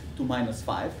add it to minus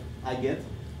 5, I get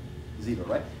 0,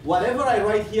 right? Whatever I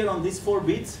write here on these 4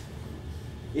 bits,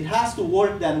 it has to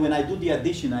work then when I do the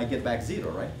addition, I get back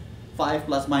 0, right? 5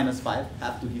 plus minus 5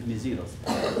 have to give me zeros.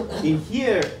 In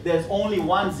here, there's only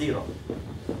one 0.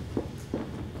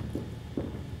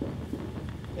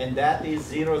 And that is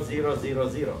 0, 0, 0,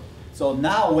 0. So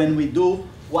now when we do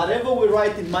whatever we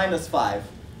write in minus 5,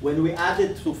 when we add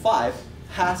it to 5,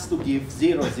 has to give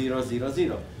 0, 0, 0,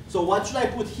 0. So what should I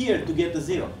put here to get the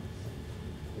 0?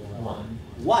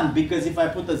 1, because if I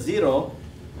put a 0,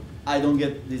 I don't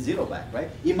get the 0 back, right?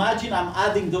 Imagine I'm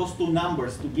adding those two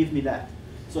numbers to give me that.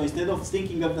 So instead of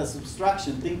thinking of the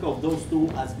subtraction, think of those two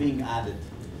as being added.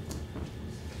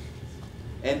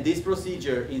 And this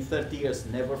procedure in 30 years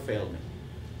never failed me.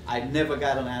 I never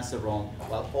got an answer wrong,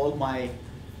 while all my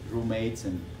roommates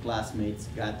and classmates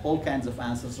got all kinds of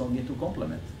answers wrong into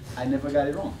complement. I never got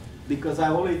it wrong, because I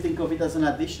always think of it as an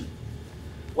addition.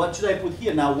 What should I put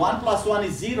here? Now 1 plus 1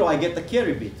 is 0, I get the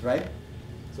carry bit, right?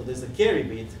 So there's a carry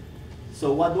bit.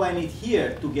 So what do I need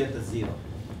here to get the 0?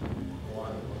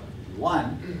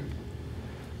 1.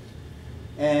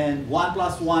 And 1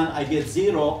 plus 1, I get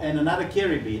 0 and another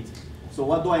carry bit. So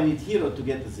what do I need here to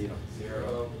get the 0?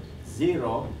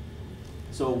 0.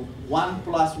 So 1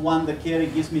 plus 1, the carry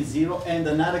gives me 0 and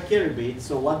another carry bit.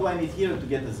 So what do I need here to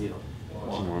get the 0?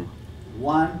 1.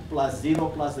 1 plus 0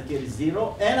 plus the carry is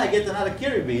 0. And I get another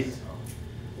carry bit,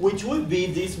 which would be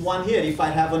this one here if I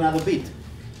have another bit.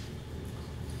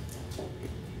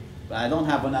 But I don't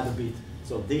have another bit.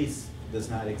 So this does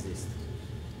not exist,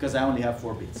 because I only have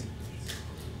 4 bits.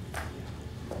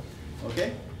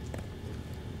 Okay?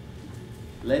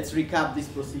 Let's recap this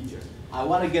procedure. I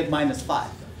want to get minus 5.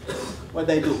 What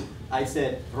did I do? I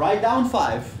said, write down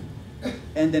 5,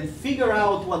 and then figure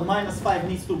out what minus 5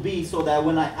 needs to be so that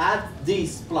when I add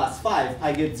this plus 5,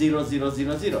 I get 0, 0,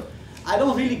 0, 0. I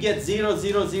don't really get 0,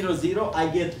 0, 0, 0. I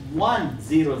get 1,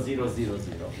 0, 0, 0,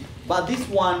 0. But this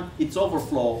one, it's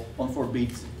overflow on 4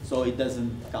 bits, so it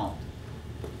doesn't count.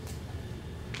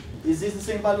 Is this the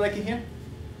same value like in here?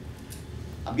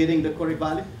 I'm getting the correct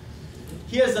value?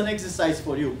 Here's an exercise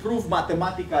for you. Prove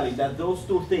mathematically that those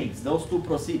two things, those two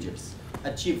procedures,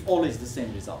 achieve always the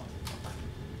same result.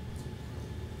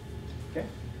 Okay?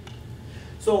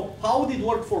 So how would it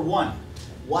work for 1?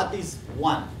 What is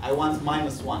 1? I want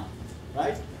minus 1,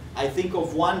 right? I think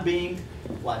of 1 being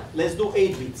what? Let's do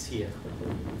 8 bits here.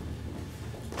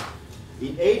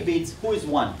 In 8 bits, who is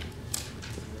 1?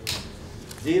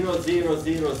 0, 0,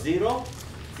 0, 0,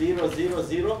 0, 0,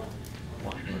 0,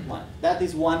 1. That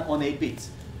is 1 on 8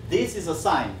 bits. This is a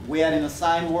sign. We are in a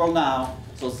sign world now,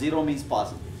 so 0 means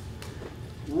positive.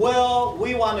 Well,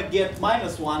 we want to get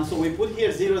minus 1, so we put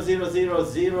here 0, 0, 0,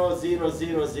 0, 0,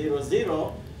 0, 0,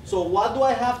 0. So what do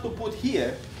I have to put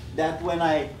here that when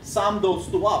I sum those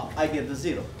two up, I get the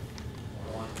 0?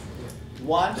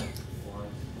 1.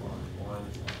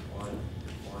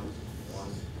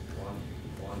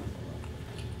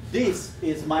 This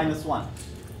is minus 1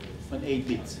 on 8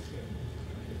 bits.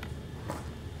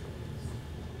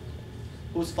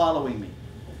 Who's following me?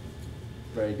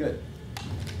 Very good.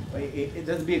 It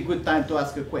does be a good time to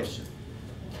ask a question.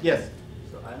 Yes?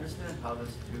 So I understand how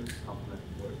this 2's complement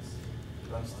works,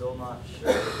 but I'm still not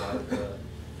sure why the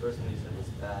first one you said was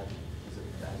bad is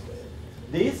a bad way.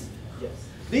 This? Yes.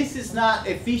 This is not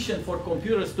efficient for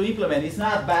computers to implement. It's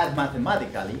not bad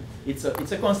mathematically. It's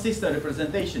a consistent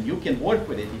representation. You can work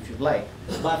with it if you'd like.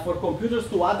 But for computers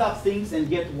to add up things and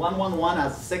get 1, 1, 1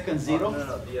 as second 0. Oh,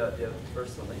 no, the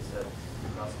first one that you said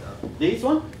crossed out. This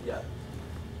one? Yeah.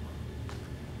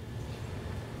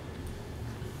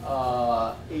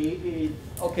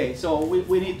 Okay, so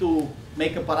we need to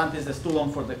make a parenthesis that's too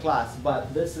long for the class,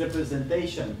 but this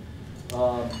representation,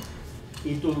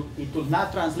 it will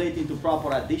not translate into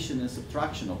proper addition and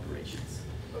subtraction operations.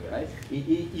 Okay. right?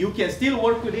 You can still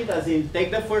work with it as in take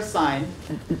the first sign,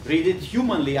 read it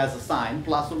humanly as a sign,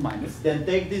 plus or minus, then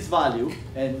take this value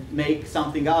and make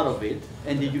something out of it,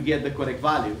 and then you get the correct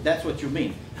value. That's what you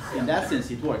mean. In that sense,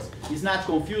 it works. It's not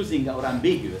confusing or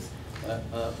ambiguous.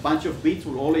 A bunch of bits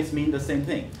will always mean the same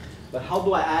thing. But how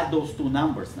do I add those two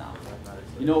numbers now?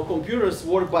 You know, computers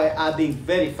work by adding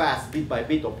very fast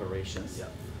bit-by-bit operations.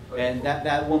 Yeah. And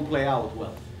that won't play out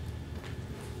well.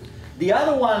 The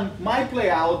other one might play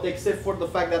out, except for the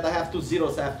fact that I have two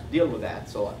zeros, I have to deal with that,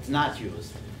 so it's not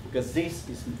used, because this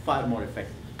is far more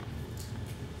effective.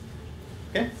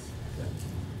 Okay?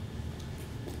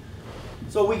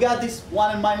 So we got this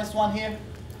 1 and minus 1 here.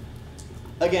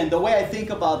 Again, the way I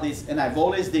think about this, and I've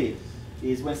always did,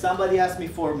 is when somebody asks me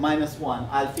for minus 1,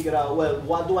 I'll figure out, well,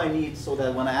 what do I need so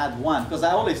that when I add 1, because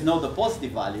I always know the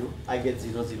positive value, I get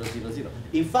 0, 0, 0, 0.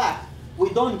 In fact, we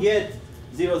don't get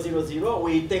 0, 0, 0,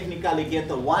 we technically get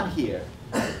a 1 here.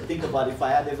 Think about it, if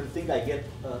I add everything, I get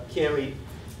carry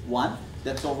 1.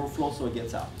 That's overflow, so it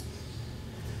gets out.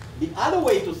 The other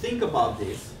way to think about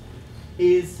this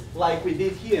is like we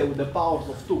did here with the powers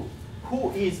of 2.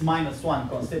 Who is minus 1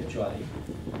 conceptually?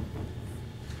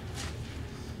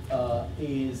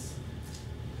 Is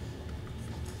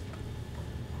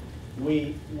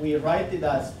we write it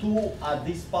as 2 at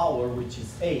this power, which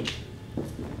is 8,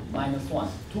 minus 1.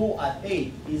 2 at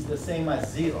 8 is the same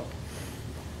as 0,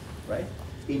 right?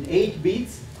 In 8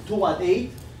 bits, 2 at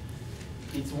 8,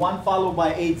 it's 1 followed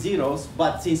by 8 zeros,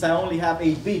 but since I only have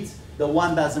 8 bits, the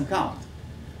 1 doesn't count.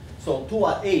 So 2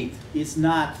 at 8 is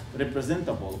not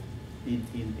representable in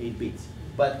 8 bits.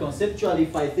 But conceptually,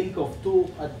 if I think of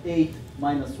 2 at 8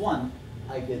 minus 1,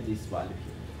 I get this value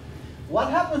here. What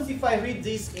happens if I read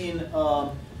this in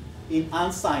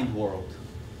unsigned world?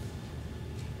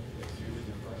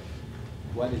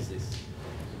 What is this?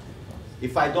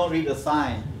 If I don't read a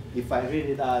sign, if I read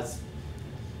it as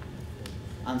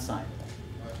unsigned,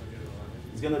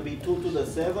 it's going to be 2 to the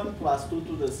 7 plus 2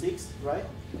 to the 6, right?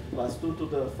 Plus 2 to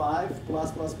the 5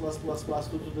 plus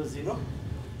 2 to the 0.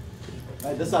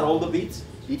 Right? These are all the bits.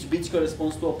 Each bit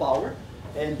corresponds to a power,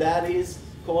 and that is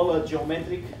called a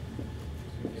geometric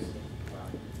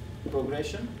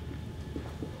progression.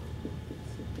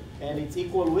 And it's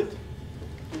equal with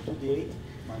 2 to the 8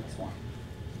 minus 1.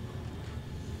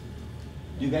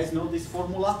 Do you guys know this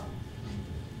formula?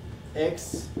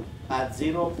 X at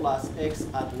 0 plus x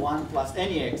at 1 plus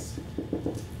any x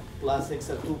plus x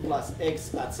at 2 plus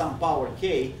x at some power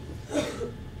k.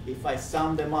 If I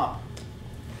sum them up,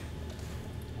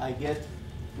 I get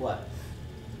what?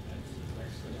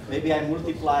 Maybe I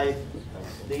multiply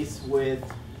this with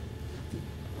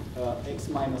x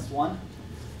minus 1,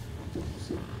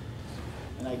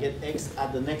 and I get x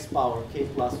at the next power, k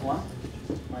plus 1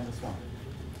 minus 1.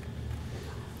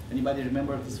 Anybody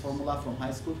remember this formula from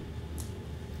high school?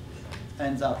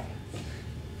 Hands up.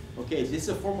 Okay, this is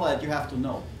a formula that you have to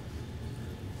know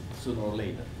sooner or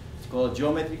later. It's called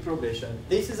geometric progression.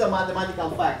 This is a mathematical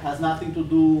fact, has nothing to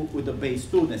do with the base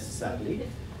 2 necessarily.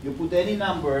 You put any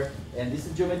number, and this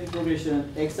is geometric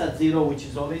progression, x at 0, which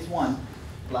is always 1,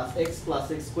 plus x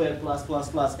squared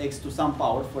plus x to some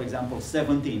power, for example,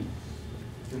 17.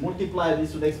 If you multiply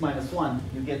this with x minus 1,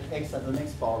 you get x at the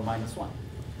next power minus 1.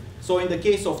 So in the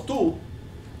case of 2,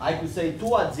 I could say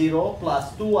 2 at 0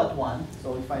 plus 2 at 1.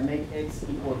 So if I make x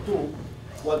equal 2,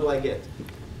 what do I get?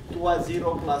 2 at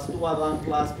 0 plus 2 at 1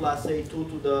 plus say 2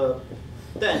 to the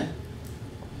 10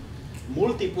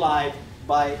 multiplied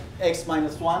by x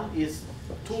minus 1 is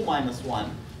 2 minus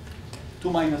 1. 2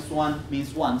 minus 1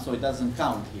 means 1, so it doesn't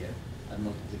count here at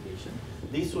multiplication.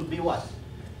 This would be what?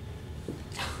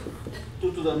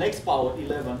 2 to the next power,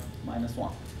 11 minus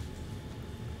 1.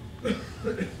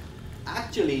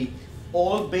 Actually,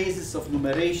 all bases of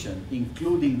numeration,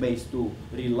 including base 2,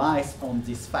 relies on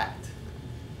this fact.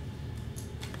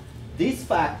 This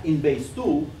fact in base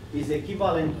 2 is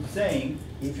equivalent to saying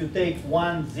if you take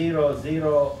 1, 0,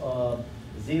 0,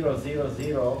 0, 0,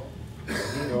 0,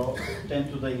 0,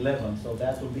 10 to the 11, so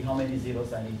that would be how many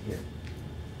zeros I need here?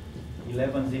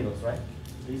 11 zeros, right?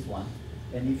 This one.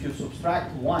 And if you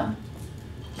subtract 1,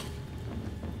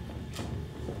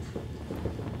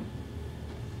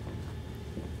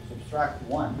 subtract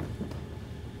 1,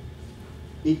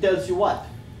 it tells you what?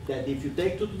 That if you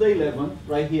take 2 to the 11,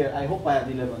 right here, I hope I have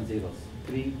 11 zeros,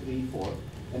 3, 3, 4,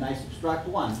 and I subtract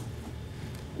 1,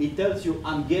 it tells you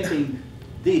I'm getting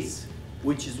this,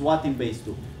 which is what in base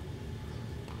 2?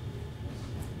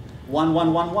 1,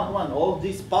 1, 1, 1, 1. All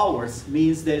these powers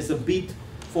means there's a bit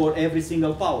for every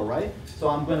single power, right? So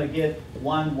I'm going to get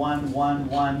 1, 1, 1,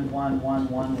 1, 1, 1,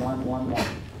 1, 1, 1, 1,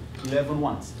 11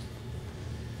 ones.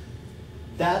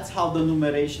 That's how the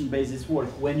numeration basis work.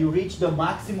 When you reach the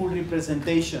maximal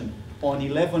representation on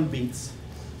 11 bits,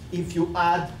 if you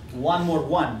add one more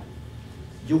 1,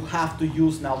 you have to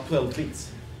use now 12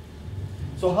 bits.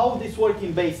 So how would this work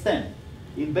in base 10?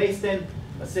 In base 10,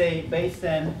 let's say base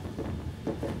 10,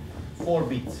 4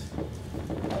 bits.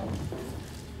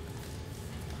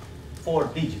 4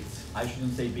 digits. I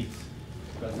shouldn't say bits,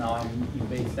 because now I'm in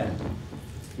base 10.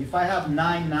 If I have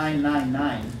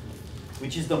 9999,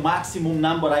 which is the maximum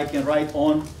number I can write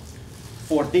on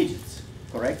 4 digits,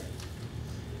 correct?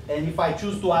 And if I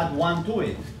choose to add 1 to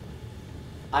it,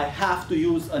 I have to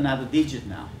use another digit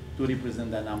now to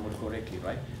represent that number correctly,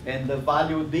 right? And the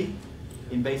value would be,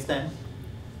 in base 10,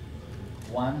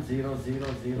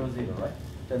 10000, right?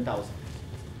 10,000.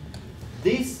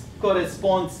 This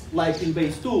corresponds, like in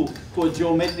base 2, to a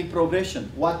geometric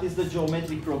progression. What is the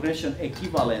geometric progression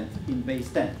equivalent in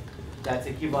base 10? That's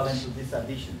equivalent to this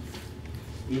addition.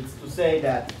 It's to say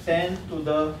that 10 to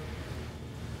the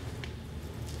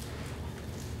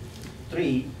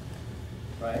 3,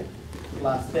 right?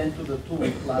 Plus 10 to the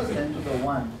 2, plus 10 to the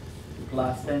 1,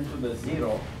 plus 10 to the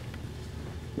 0.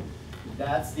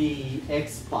 That's the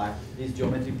x part, this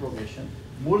geometric progression.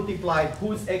 Multiplied,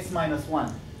 who's x minus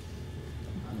 1?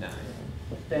 9.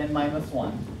 10 minus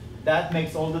 1. That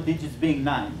makes all the digits being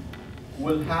 9.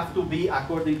 Will have to be,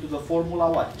 according to the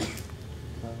formula, what?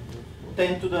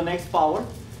 10 to the next power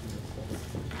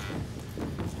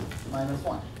minus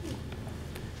 1.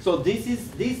 So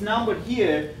this number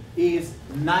here is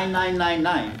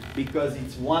 9999 because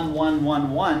it's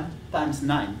 1111 times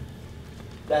 9.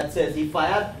 That says if I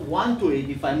add 1 to it,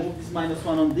 if I move this minus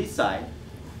 1 on this side,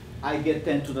 I get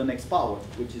 10 to the next power,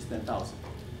 which is 10,000.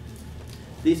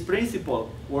 This principle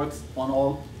works on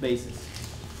all bases.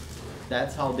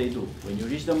 That's how they do. When you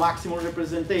reach the maximal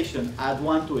representation, add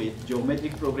 1 to it,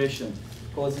 geometric progression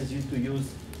causes you to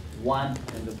use 1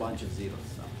 and a bunch of zeros.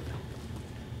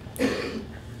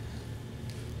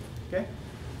 Okay?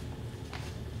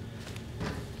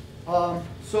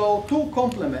 So to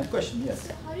complement, question, yes?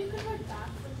 So how do you convert back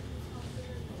from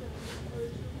complement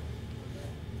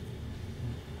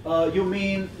to original? You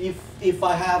mean if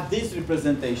I have this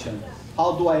representation,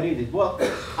 how do I read it? Well,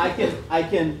 I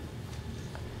can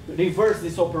reverse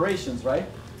these operations, right?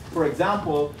 For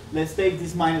example, let's take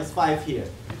this minus 5 here.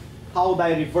 How would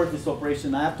I reverse this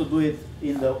operation? I have to do it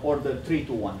in the order 3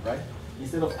 to 1, right?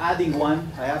 Instead of adding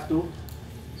 1, I have to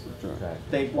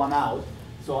take 1 out.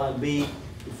 So I'll be,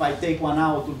 if I take 1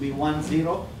 out, it will be 1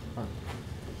 0,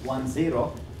 1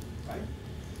 0, right?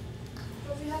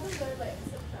 But we haven't learned like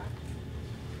subtract.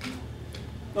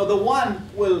 No, the 1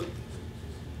 will,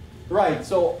 right,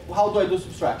 so how do I do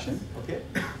subtraction? Okay,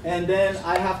 and then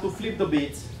I have to flip the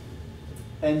bits,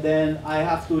 and then I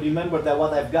have to remember that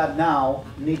what I've got now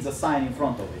needs a sign in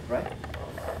front of it, right?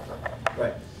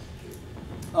 Right.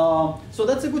 So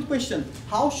that's a good question.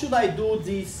 How should I do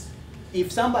this? If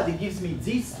somebody gives me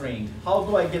this string, how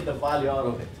do I get the value out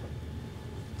of it?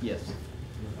 Yes.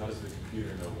 How does the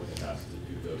computer know when it has to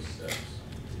do those steps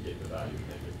to get the value of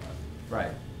 -5?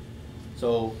 Right.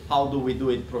 So how do we do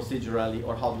it procedurally,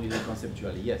 or how do we do it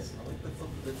conceptually? Yes. I like the flip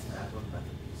the bits and add one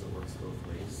method because it works both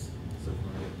ways. So if you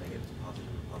want to go negative to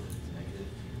positive or positive to negative,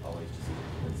 always just flip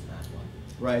the bits and add one.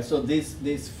 Right, so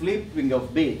this flipping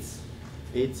of bits,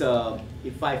 it's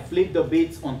if I flip the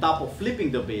bits on top of flipping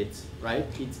the bits, right?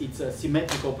 It's a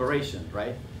symmetric operation,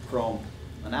 right? From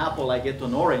an apple I get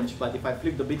an orange, but if I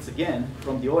flip the bits again,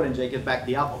 from the orange I get back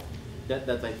the apple.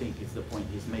 That I think is the point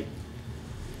he's making.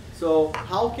 So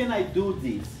how can I do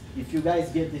this? If you guys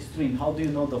get this string, how do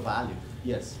you know the value?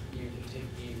 Yes. You can take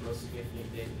the most significant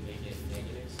bit and make it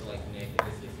negative. So like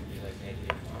negative, it could be like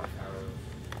negative to the power of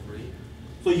 3.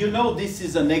 So you know this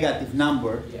is a negative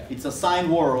number. Yeah. It's a sign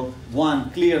world.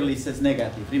 1 clearly says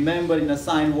negative. Remember, in a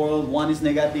sign world, 1 is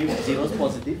negative, 0 is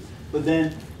positive. But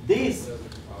then this, Those are the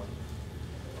power.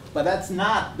 but that's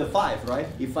not the 5, right?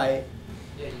 If I,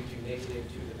 Yeah, you do negative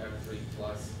 2 to the power of 3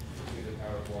 plus 2 to the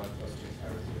power of 1 plus 2 to the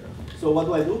power of 0. so what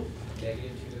do I do?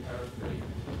 Negative 2 to the power of 3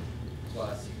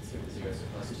 plus, you can skip the 0, so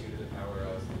plus 2 to the power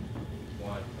of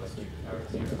 1 plus 2 to the power of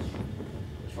 0.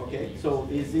 which will Okay, give you so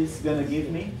is this gonna give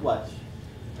me what? -5.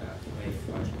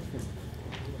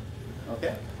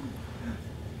 Okay.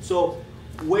 So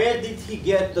where did he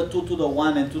get the 2 to the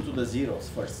 1 and 2 to the zeros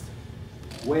first?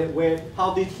 How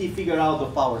did he figure out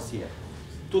the powers here?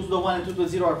 2 to the 1 and 2 to the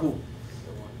 0 are who?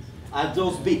 Are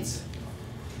those bits.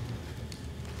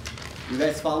 You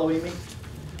guys following me?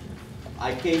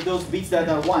 I take those bits that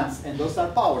are ones, and those are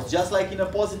powers, just like in a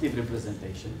positive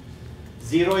representation.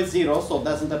 0 is 0, so it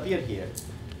doesn't appear here.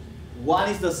 1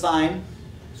 is the sign,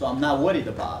 so I'm not worried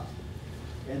about.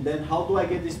 And then how do I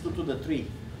get this 2 to the 3?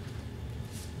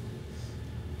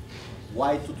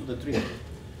 Why 2 to the 3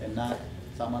 and not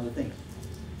some other thing?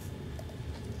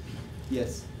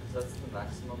 Yes. Because that's the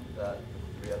maximum that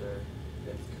the 3 other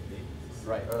bits could be.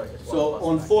 Right. Or like it's So 1 plus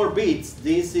on max. 4 bits,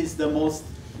 this is the most,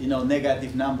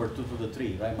 negative number, 2 to the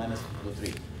 3, right? Minus 2 to the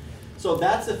 3. So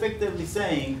that's effectively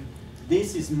saying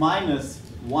this is minus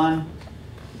 1,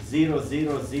 0,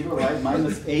 0, 0, right?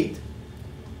 Minus 8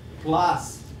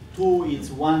 plus 2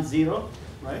 is 1, 0,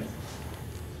 right?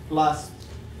 Plus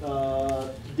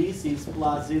this is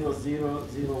plus 0, 0,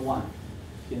 0, 1.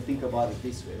 You can think about it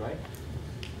this way, right?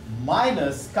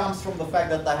 Minus comes from the fact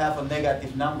that I have a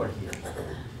negative number here.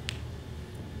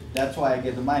 That's why I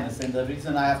get the minus. And the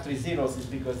reason I have 3 zeros is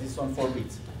because it's on 4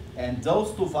 bits. And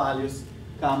those two values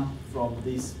come from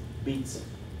these bits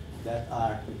that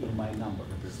are in my number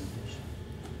representation.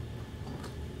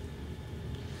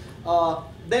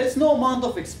 There's no amount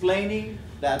of explaining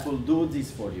that will do this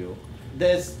for you.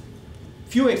 There's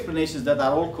few explanations that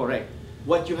are all correct.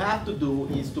 What you have to do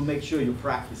is to make sure you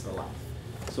practice a lot.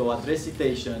 So at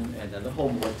recitation and at the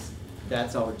homeworks,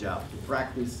 that's our job, to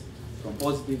practice from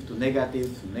positive to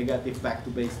negative back to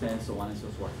base 10, so on and so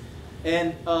forth.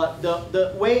 And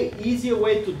the easier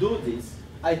way to do this,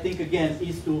 I think again,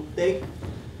 is to take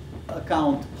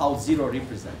account how 0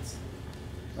 represents,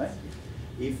 right?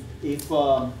 If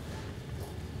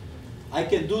I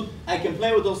can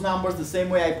play with those numbers the same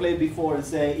way I played before and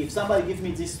say, if somebody gives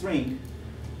me this string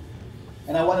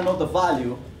and I want to know the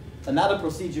value, another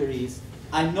procedure is,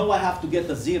 I know I have to get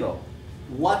a 0.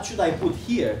 What should I put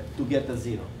here to get a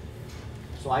 0?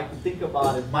 So I could think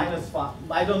about it, minus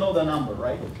 5, I don't know the number,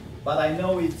 right? But I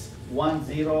know it's 1,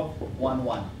 0, 1,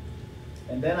 1.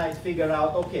 And then I figure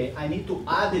out, okay, I need to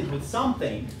add it with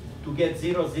something to get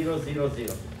 0, 0, 0,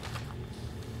 0.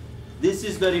 This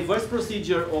is the reverse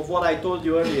procedure of what I told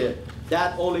you earlier.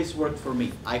 That always worked for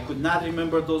me. I could not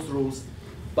remember those rules,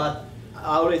 but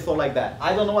I always thought like that.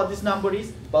 I don't know what this number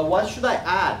is, but what should I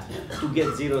add to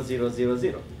get 0, 0, 0,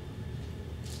 0?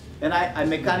 And I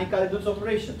mechanically do this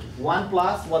operation. 1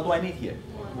 plus, what do I need here?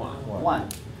 1.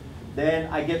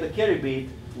 Then I get the carry bit.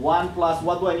 1 plus,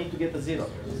 what do I need to get the 0?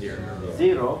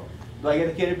 0. Do I get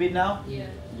a carry bit now? Yeah.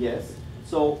 Yes.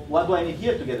 So what do I need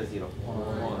here to get a 0?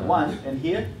 1. And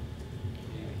here?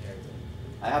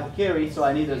 I have a carry, so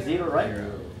I need a 0, right?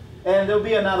 And there'll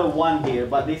be another 1 here,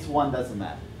 but this 1 doesn't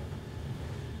matter.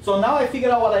 So now I figure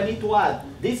out what I need to add.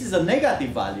 This is a negative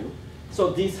value,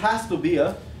 so this has to be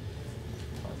a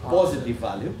positive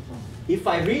value. If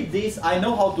I read this, I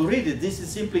know how to read it. This is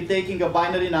simply taking a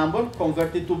binary number,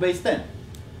 converted to base 10,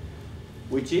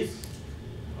 which is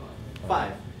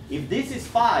 5. If this is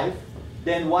 5,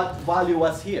 then what value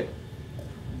was here?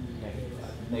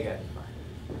 Negative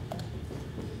 5.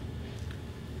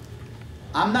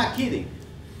 I'm not kidding.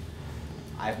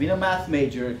 I've been a math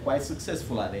major, quite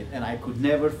successful at it, and I could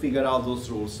never figure out those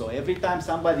rules. So every time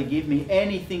somebody gave me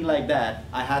anything like that,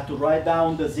 I had to write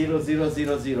down the 0, 0,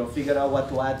 0, 0, figure out what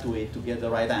to add to it to get the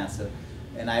right answer.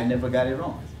 And I never got it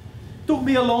wrong. Took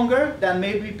me longer than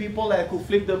maybe people that could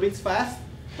flip the bits fast,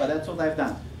 but that's what I've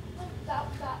done. That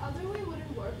other way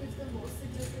wouldn't work if the most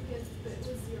significant bit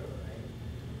was 0,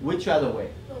 right? Which other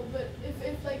way? No, but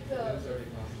if like the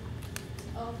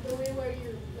way where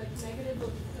you like negative, no,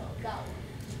 that one.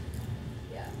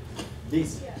 Yeah.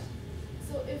 This. Yeah.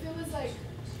 So if it was like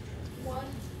 1,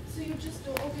 so you just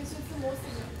don't, okay, so it's the most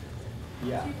significant.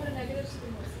 Yeah. So you put a negative to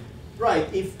the most significant. Right,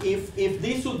 if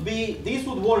this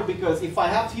would work, because if I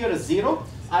have here a 0,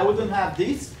 I wouldn't have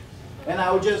this, and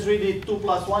I would just read it 2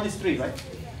 plus 1 is 3, right?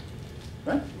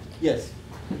 Right? Yes.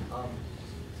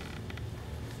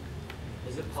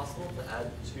 Is it possible to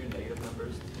add 2 negative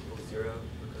numbers to equal 0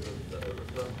 because of the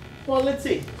overflow? Well, let's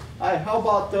see. How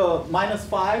about minus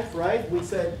 5, right? We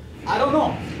said, I don't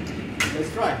know.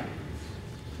 Let's try.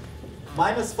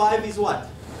 Minus 5 is what?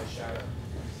 A shadow.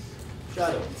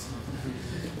 Shadow.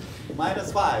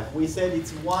 Minus 5. We said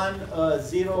it's 1,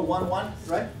 0, 1, 1,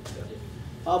 right?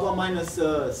 How about minus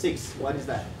 6? What is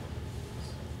that?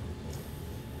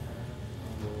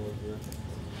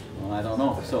 Well, I don't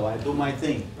know. So I do my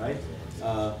thing, right?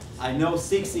 I know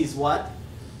 6 is what?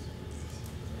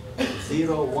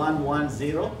 0, 1, 1,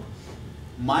 0.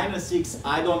 Minus 6,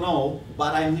 I don't know,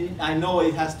 but I know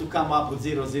it has to come up with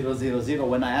 0, 0, 0, 0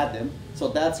 when I add them. So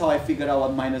that's how I figure out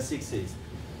what minus 6 is.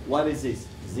 What is this?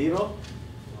 0?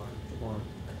 1,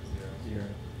 0.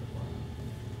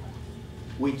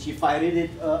 Which, if I read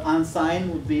it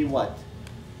unsigned, would be what?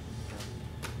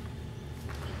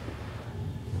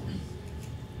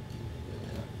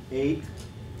 Eight,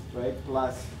 right?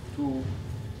 Plus 2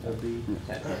 would be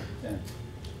 10.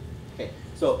 Okay,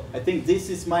 so I think this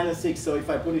is minus 6. So if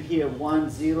I put it here, 1,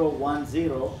 0, 1,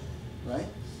 0, right?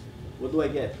 What do I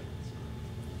get?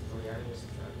 or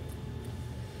subtracting?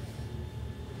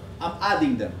 I'm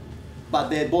adding them, but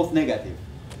they're both negative.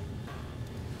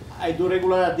 I do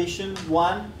regular addition,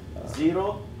 1,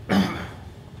 0,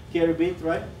 carry bit,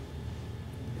 right?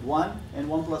 1, and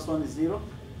 1 plus 1 is 0.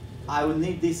 I will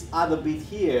need this other bit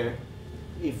here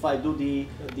if I do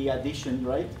the addition,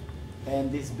 right?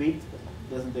 And this bit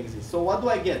doesn't exist. So what do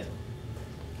I get?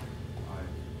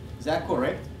 Is that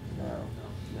correct? No,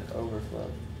 overflow.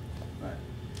 Right.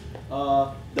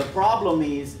 The problem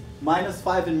is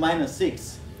 -5 and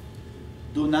 -6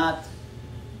 do not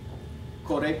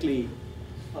correctly,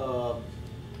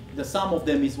 the sum of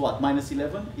them is what,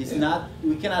 -11? It's not,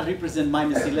 we cannot represent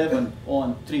 -11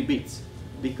 on 3 bits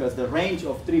because the range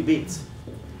of 3 bits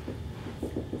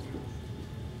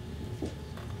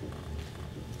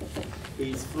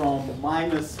is from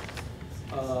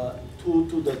 -2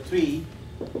 to the 3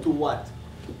 to what?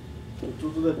 To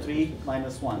 2 to the 3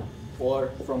 minus 1, or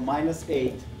from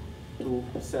 -8 to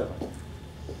 7.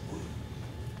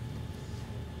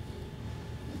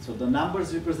 So the number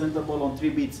is representable on 3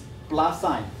 bits plus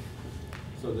sign.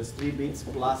 So there's 3 bits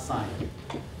plus sign.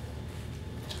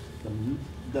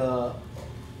 The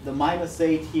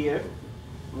 -8 here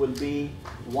will be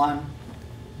 1,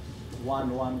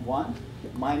 1, 1, 1.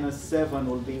 -7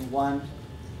 will be 1.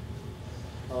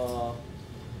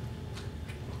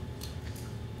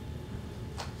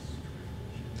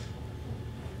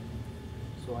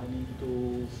 So I need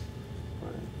to.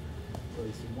 So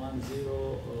it's 1,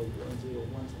 0, or 1, 0,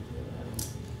 1, something like that. I don't know.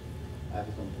 I have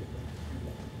it on paper.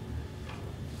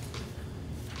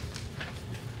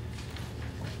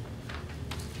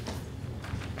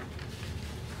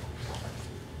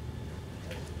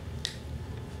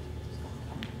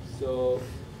 So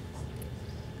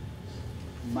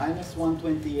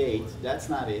 -128, that's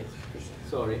not it.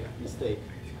 Sorry, mistake.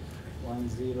 1,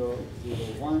 0, 0,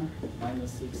 1.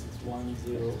 -6 is 1,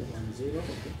 0, 1, 0.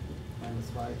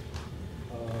 -5,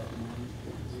 1,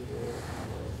 0,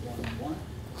 1, 1.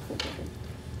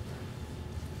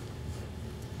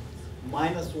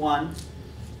 -1,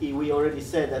 we already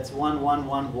said that's 1, 1,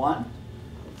 1, 1.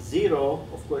 0,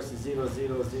 of course, is 0,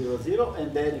 0, 0, 0,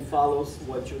 and then it follows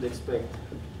what you'd expect.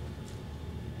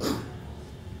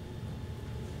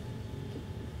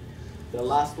 The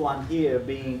last one here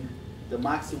being the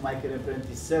maximum I can represent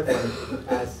is 7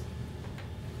 as,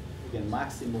 again,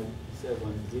 maximum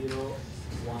 7, 0,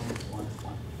 1, 1,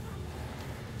 1.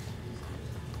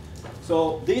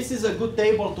 So this is a good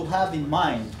table to have in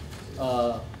mind.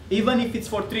 Even if it's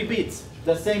for 3 bits,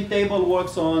 the same table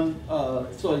works on,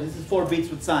 so this is 4 bits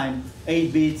with sign,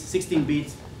 8 bits, 16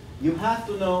 bits. You have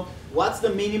to know what's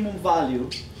the minimum value,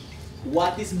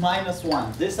 what is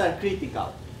 -1. These are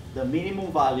critical. The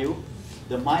minimum value,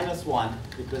 the -1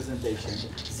 representation.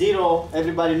 0,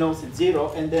 everybody knows it's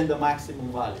 0, and then the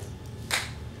maximum value.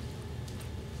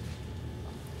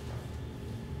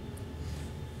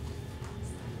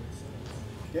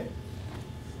 Okay?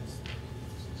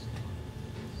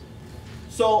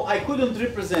 So I couldn't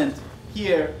represent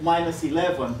here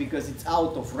 -11 because it's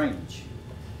out of range.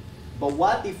 But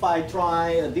what if I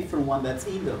try a different one that's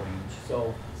in the range?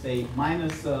 So say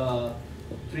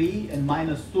 -3 and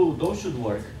 -2, those should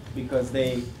work because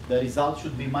the result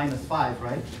should be -5,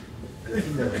 right?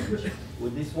 In the range.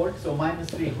 Would this work? So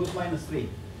 -3, who's -3?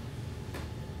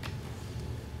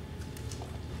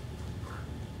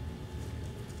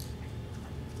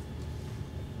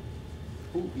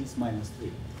 Who is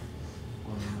 -3?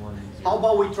 How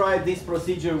about we try this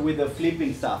procedure with the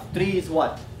flipping stuff? 3 is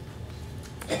what?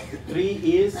 3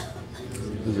 is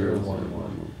 0, 1,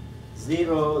 1.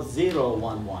 0, 0,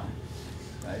 1, 1.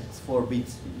 Right? It's 4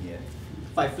 bits in here.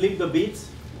 If I flip the bits,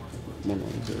 1,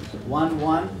 1, 0, 1,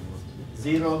 1,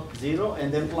 0, 0,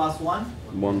 and then plus 1.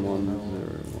 1, 1, 0,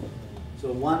 1.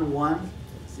 So 1, 1,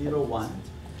 0, 1.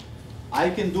 I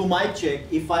can do my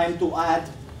check if I am to add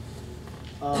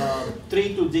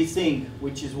 3 to this thing,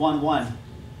 which is 1, 1.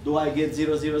 Do I get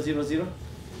 0, 0, 0, 0?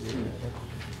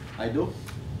 I do.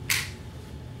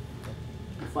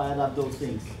 If I add up those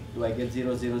things, do I get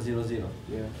 0, 0, 0, 0?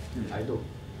 Yeah. I do.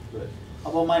 Good.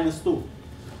 How about -2?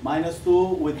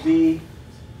 -2 would be,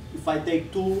 if I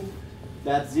take 2,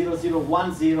 that's 0, 0,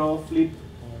 1, 0, flip,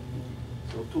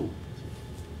 so 2.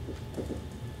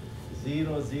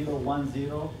 0, 0, 1,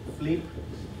 0, flip,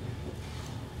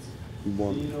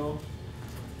 1. 0,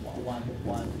 1,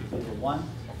 1, 0, 1,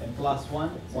 and plus 1,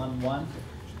 1, 1,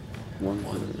 1,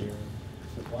 0.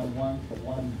 1, 1,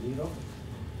 1, 0.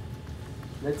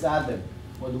 Let's add them.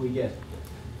 What do we get?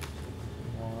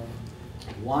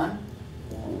 1, 1,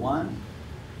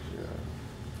 Yeah.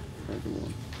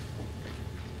 1.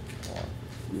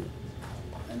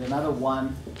 and another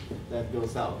 1 that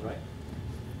goes out, right?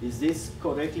 Is this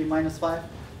correctly minus 5?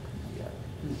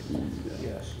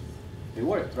 Yes. It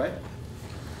worked, right?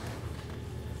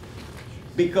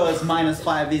 Because minus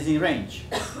 5 is in range.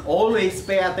 Always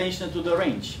pay attention to the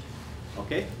range,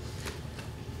 okay?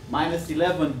 Minus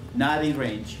 11, not in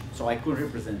range, so I couldn't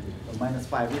represent it. But minus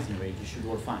 5 is in range, it should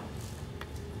work fine.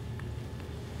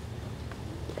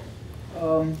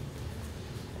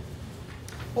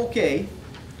 Okay,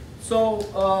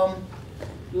 so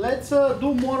let's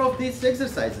do more of these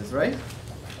exercises, right?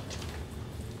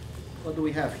 What do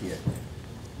we have here?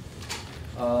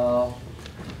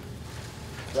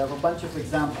 We have a bunch of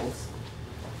examples.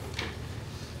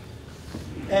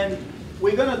 And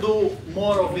we're gonna do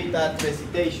more of it at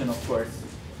recitation, of course.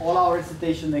 All our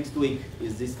recitation next week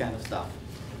is this kind of stuff.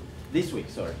 This week,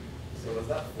 sorry. So was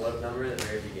that float number at the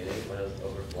very beginning when it was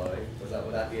overflowing?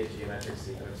 Would that be a geometric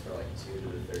sequence for like 2 to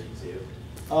the 32?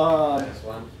 Minus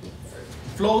 1?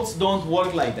 Floats don't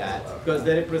work like that because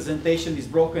the representation is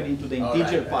broken into the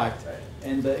integer part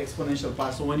and the exponential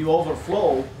part. So when you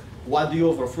overflow, what do you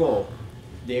overflow?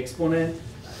 The exponent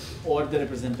or the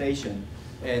representation.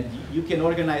 And you can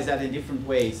organize that in different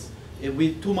ways.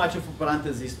 With too much of a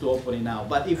parenthesis to open it now.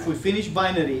 But if we finish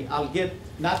binary, I'll get,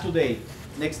 not today,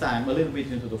 next time, a little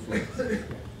bit into the float.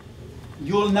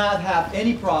 You'll not have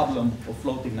any problem of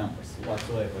floating numbers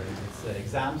whatsoever. If it's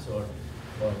exams or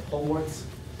homeworks.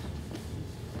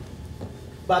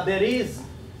 But there is,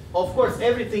 of course,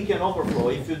 everything can overflow.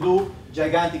 If you do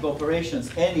gigantic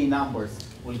operations, any numbers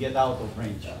will get out of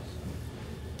range.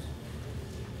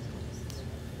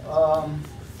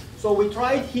 So we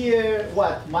tried here,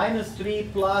 what, minus 3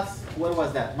 plus, where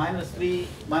was that? Minus 3,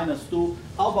 minus 2.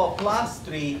 How about plus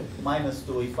 3, minus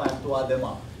 2, if I have to add them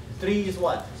up? 3 is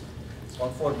what?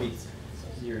 On 4 bits.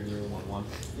 0, 0, 1, 1.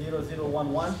 0, 0,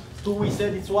 1, 1. 2 we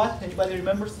said it's what? Anybody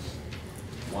remembers?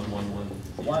 1, 1,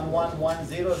 1. 1, 1, 1,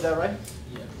 0, is that right?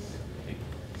 Yeah.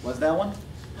 What's that one?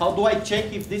 How do I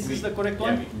check if this is the correct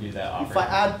Yeah, one? we can do that. If I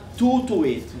add 2 to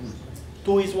it,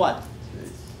 2 is what?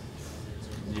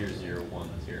 0, 0, 1,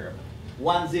 0.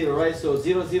 1, 0, right? So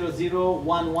 0, 0, 0,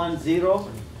 1, 1, 0,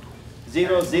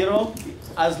 0, 0.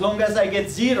 As long as I get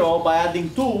 0 by adding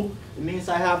 2, it means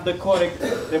I have the correct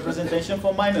representation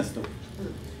for minus 2.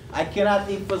 I cannot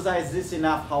emphasize this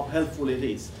enough how helpful it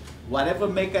is. Whatever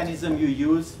mechanism you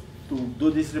use to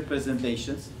do these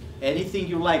representations, anything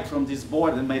you like from this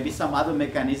board, and maybe some other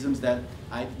mechanisms that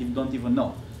I don't even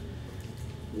know.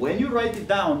 When you write it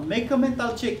down, make a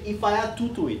mental check. If I add 2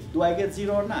 to it, do I get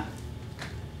 0 or not?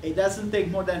 It doesn't take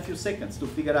more than a few seconds to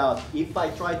figure out if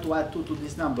I try to add 2 to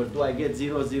this number, do I get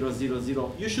 0, 0, 0,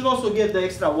 0? You should also get the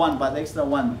extra 1, but the extra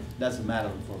 1 doesn't matter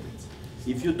in 4 bits.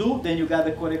 If you do, then you got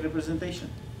the correct representation.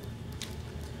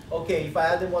 Okay, if I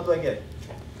add them, what do I get?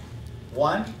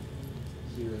 1,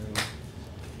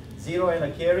 0 and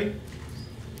a carry,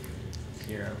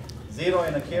 0. 0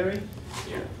 and a carry,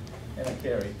 0. and a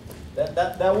carry.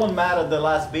 That won't matter, the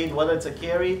last bit, whether it's a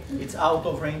carry, it's out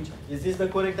of range. Is this the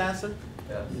correct answer?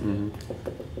 Yeah. Mm-hmm.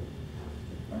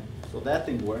 Right. So that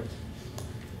thing worked.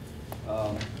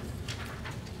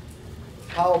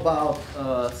 How about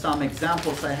some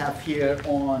examples I have here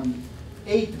on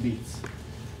 8 bits?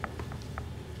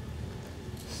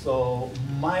 So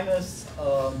minus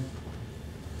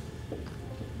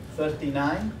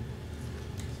 39.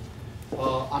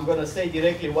 I'm going to say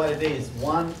directly what it is.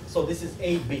 So this is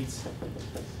 8 bits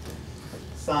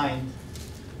signed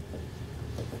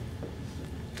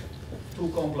 2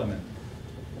 complement.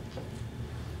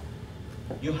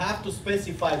 You have to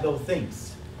specify those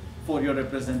things for your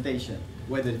representation,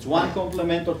 whether it's 1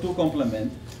 complement or 2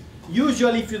 complement.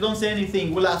 Usually, if you don't say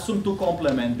anything, we'll assume 2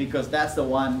 complement because that's the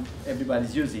one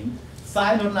everybody's using.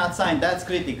 Signed or not signed, that's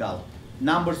critical.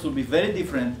 Numbers will be very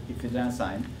different if it's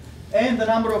unsigned. And the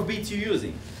number of bits you're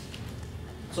using.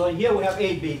 So here we have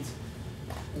 8 bits.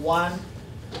 1,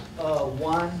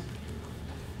 1,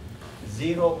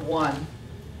 0, 1,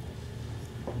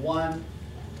 1,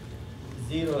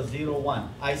 0, 0, 1.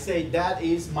 I say that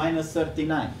is minus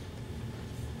 39.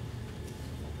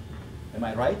 Am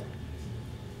I right?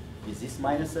 Is this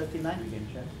minus 39? We can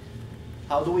check.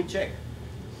 How do we check?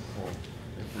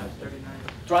 Add 39.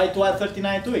 Try to add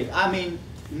 39 to it. I mean,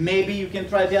 maybe you can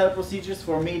try the other procedures.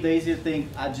 For me, the easier thing,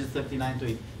 add just 39 to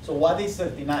it. So what is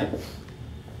 39?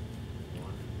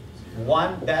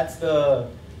 1, that's the,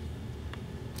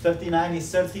 39 is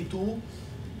 32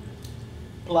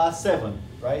 plus 7,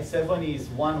 right? 7 is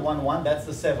 1, 1, 1, that's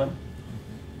the 7.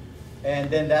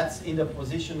 And then that's in the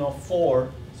position of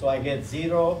 4, so I get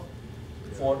 0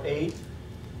 for 8,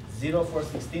 0 for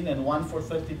 16, and 1 for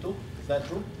 32. Is that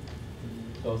true?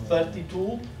 So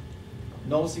 32,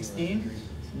 no 16,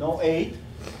 no 8,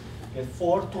 Get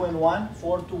 4, 2, and 1.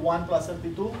 4, 2, 1 plus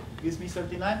 32 gives me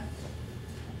 39.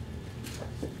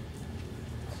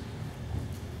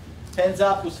 Hands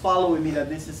up who's following me that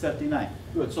this is 39.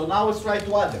 Good. So now let's try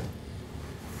to add them.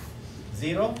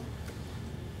 0,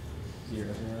 0,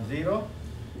 0,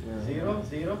 0, 0,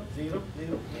 0, 0,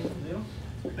 0.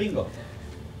 Bingo.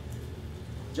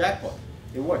 Jackpot.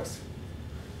 It works.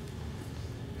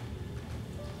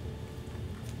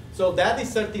 So that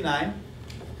is 39.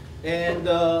 And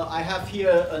I have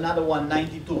here another one,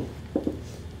 92.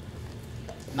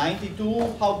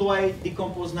 92, how do I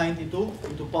decompose 92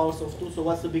 into powers of 2? So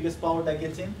what's the biggest power that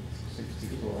gets in?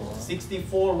 64.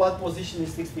 64, what position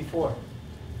is 64?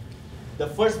 The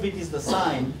first bit is the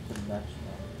sign.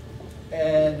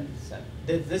 And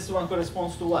this one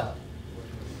corresponds to what?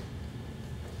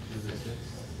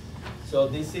 So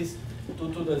this is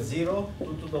 2 to the 0, 2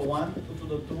 to the 1, 2 to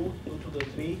the 2, 2 to the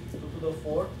 3, 2 to the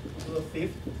 4, 2 to the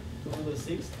 5th, 2 to the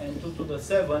 6th, and 2 to the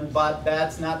 7, but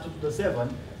that's not 2 to the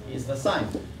 7, is the sign.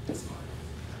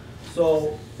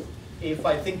 So if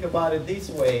I think about it this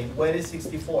way, where is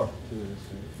 64?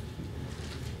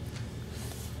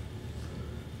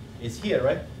 It's here,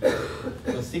 right?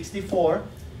 So 64.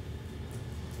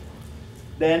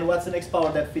 Then what's the next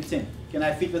power that fits in? Can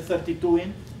I fit the 32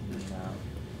 in?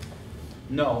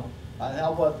 No.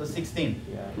 How about the 16?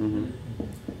 Mm-hmm.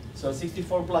 So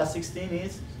 64 plus 16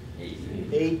 is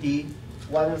 80.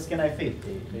 What else can I fit?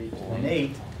 An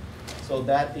 8. So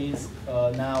that is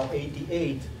now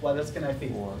 88. What else can I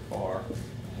fit? 4.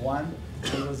 1,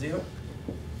 0, 0. Is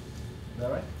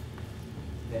that right?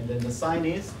 And then the sign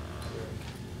is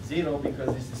 0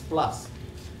 because this is plus.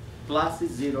 Plus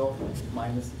is 0,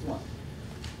 minus is 1.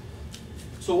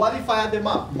 So what if I add them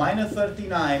up? Minus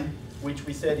 39, which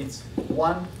we said it's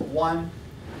 1, 1,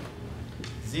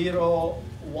 0,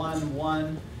 1,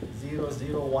 1, 0,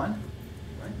 0, 1.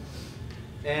 Right?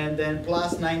 And then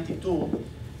plus 92,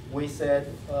 we said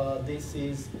this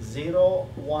is 0,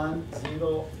 1,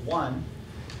 0, 1,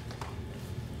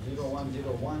 0, 1,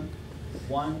 0, 1,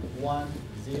 1, 1,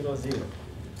 0, 0.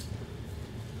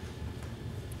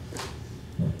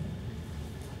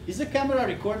 Is the camera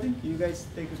recording? You guys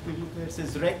take a quick look there. It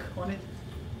says rec on it.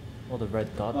 Well, the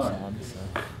red dot's All right. on, so.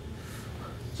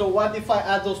 So what if I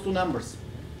add those two numbers?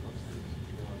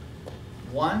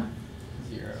 1,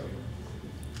 0.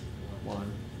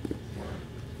 1.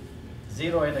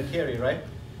 0 and a carry, right?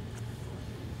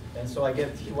 And so I get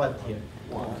what here?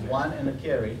 1 and a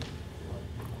carry.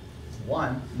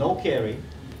 1, no carry.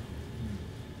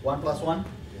 1 plus 1?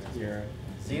 0.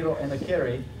 0 and a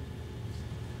carry.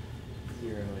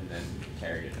 0 and then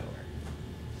carry it over.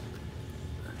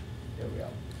 Here we go.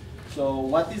 So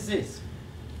what is this?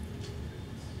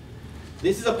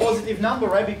 This is a positive number,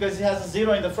 right? Because it has a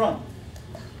 0 in the front.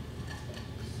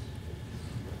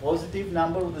 Positive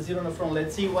number with a 0 in the front.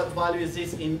 Let's see what value is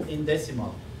this in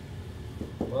decimal.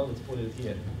 Well, let's put it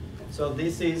here. So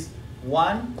this is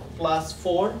 1 plus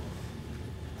 4.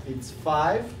 It's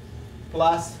 5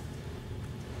 plus,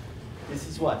 this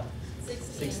is what?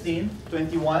 16.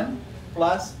 21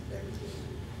 plus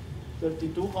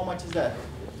 32. How much is that?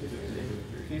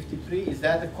 53. Is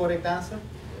that the correct answer?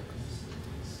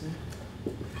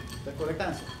 The correct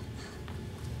answer.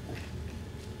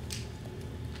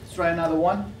 Let's try another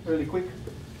one really quick.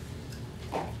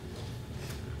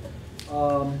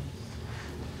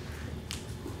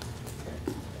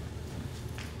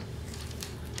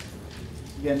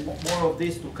 Again, more of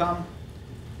this to come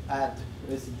at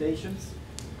recitations.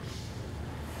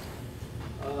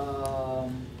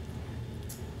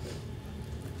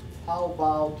 How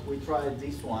about we try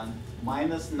this one,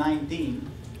 minus 19,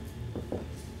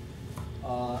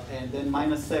 and then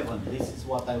minus 7. This is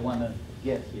what I want to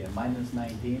get here, minus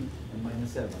 19 and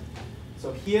minus 7.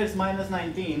 So here's minus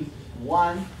 19,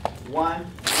 1, 1,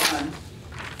 1,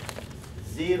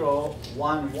 0,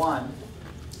 1, 1,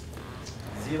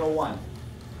 0, 1.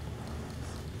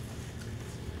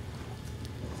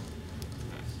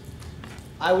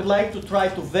 I would like to try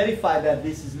to verify that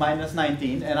this is minus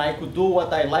 19, and I could do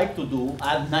what I like to do,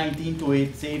 add 19 to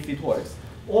it, see if it works.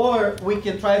 Or we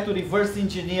can try to reverse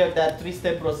engineer that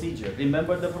 3-step procedure.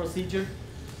 Remember the procedure?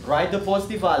 Write the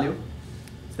positive value,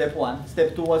 step 1.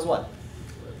 Step 2 was what?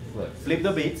 Flip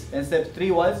the bits. And step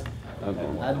 3 was?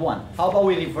 Add 1. How about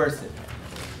we reverse it?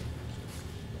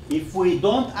 If we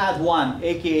don't add 1,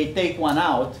 aka take 1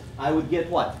 out, I would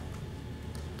get what?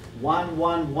 1,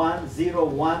 1, 1, 0,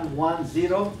 1, 1,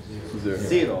 0,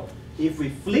 0. If we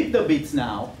flip the bits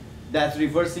now, that's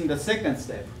reversing the second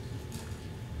step.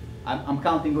 I'm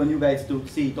counting on you guys to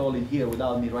see it all in here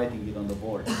without me writing it on the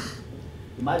board.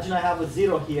 Imagine I have a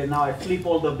 0 here, now I flip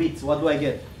all the bits, what do I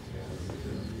get?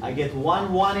 I get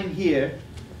 1, 1 in here,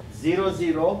 0,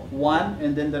 0, 1,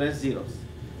 and then the rest zeros.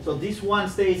 So this 1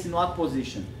 stays in what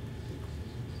position?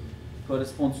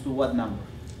 Corresponds to what number?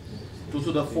 2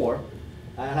 to the 4.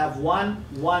 I have 1,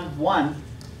 1, 1.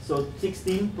 So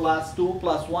 16 plus 2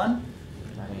 plus 1?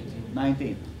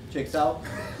 19. Checks out.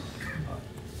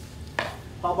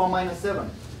 How about minus 7?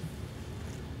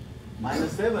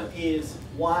 Minus 7 is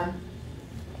 1,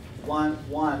 1,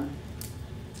 1,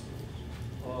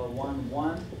 1,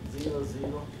 1, 0,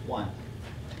 0, 1.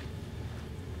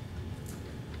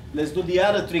 Let's do the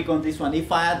other trick on this one.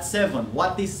 If I add 7,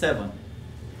 what is 7?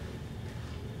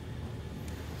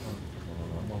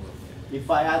 If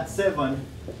I add 7,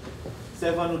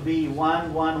 7 would be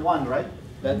 1, 1, 1, right?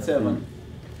 That's 7.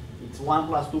 It's 1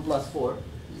 plus 2 plus 4.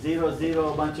 0,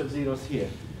 0, a bunch of zeros here.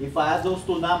 If I add those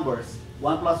two numbers,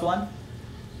 1 plus 1?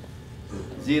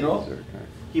 0.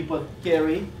 Keep a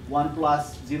carry. 1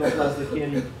 plus 0 plus the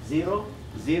carry, 0.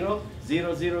 0,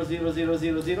 0, 0, 0, 0,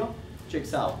 0, 0.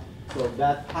 Checks out. So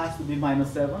that has to be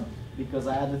minus 7 because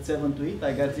I added 7 to it,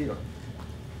 I got 0.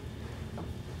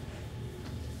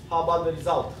 How about the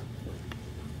result?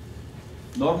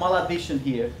 Normal addition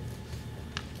here.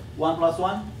 1 plus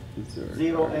 1?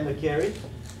 0 and a carry.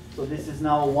 So this is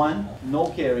now 1, no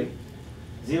carry.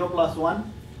 0 plus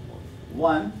 1?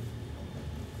 1.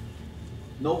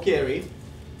 No carry.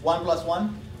 1 plus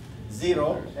 1?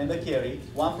 0 and a carry.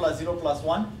 1 plus 0 plus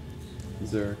 1?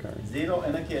 0 carry. 0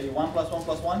 and a carry. 1 plus 1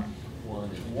 plus 1?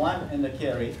 1 and a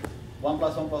carry. 1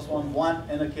 plus 1 plus 1? 1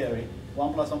 and a carry.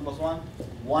 1 plus 1 plus 1?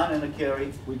 1 and a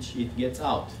carry, which it gets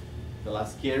out. The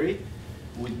last carry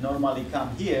would normally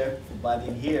come here, but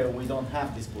in here we don't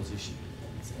have this position.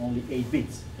 It's only 8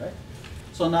 bits, right?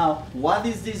 So now, what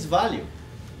is this value?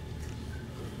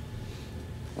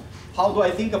 How do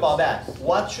I think about that?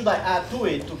 What should I add to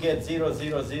it to get 0,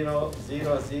 0, 0,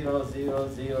 0, 0, 0,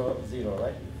 0, 0,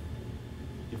 right?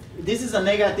 This is a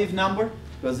negative number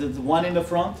because it's 1 in the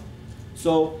front.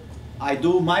 So I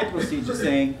do my procedure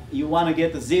saying, you want to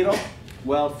get a 0?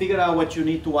 Well, figure out what you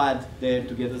need to add there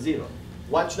to get a 0.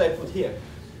 What should I put here?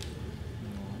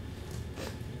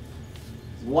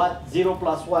 What 0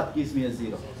 plus what gives me a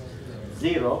 0?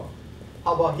 0.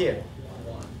 How about here?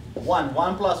 1.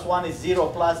 1 plus 1 is 0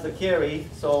 plus the carry.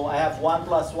 So I have 1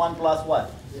 plus 1 plus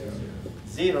what?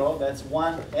 0. That's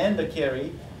 1 and the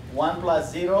carry. 1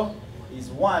 plus 0 is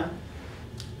 1.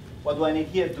 What do I need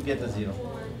here to get a 0?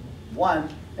 1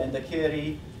 and the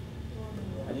carry.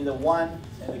 I need a 1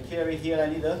 and the carry here. I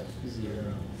need a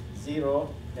 0.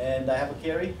 And I have a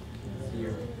carry?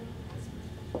 0.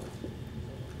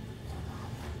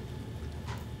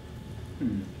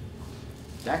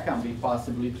 That can be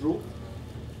possibly true.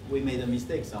 We made a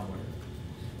mistake somewhere.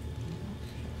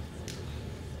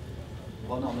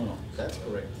 Oh, no, no, no. That's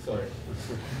correct. Sorry.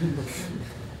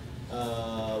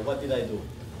 What did I do?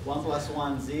 1 plus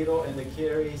 1, 0, and the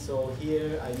carry. So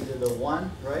here I needed a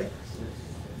 1, right?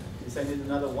 Yes, I need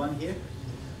another 1 here?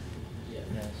 Yes.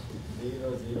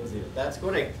 0, 0, 0. That's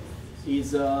correct.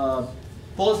 It's a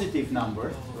positive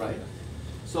number, right?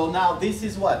 So now this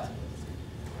is what?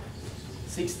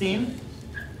 16.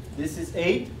 This is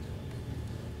 8.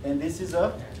 And this is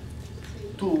a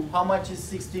 2. How much is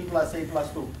 16 plus 8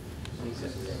 plus 2?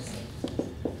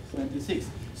 26.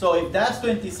 So if that's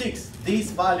 26,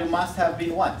 this value must have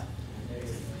been what?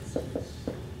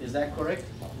 Is that correct?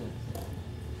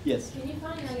 Yes. Can you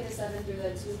find -7 through the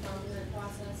 2 complement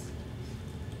process?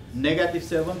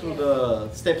 -7 through the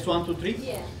steps 1 to 3?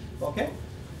 Yeah. Okay.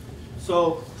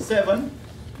 So 7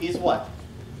 is what?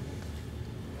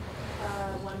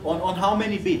 1. On how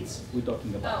many bits we're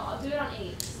talking Oh, about? I'll do it on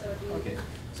 8. So do Okay.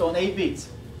 So on 8 bits.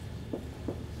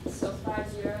 So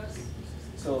 5 zeros.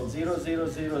 So 0, 0,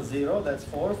 0, 0. That's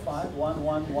 4, 5, 1,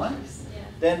 1, 1. Yeah.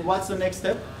 Then what's the next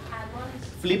step? Add 1.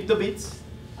 Flip the bits.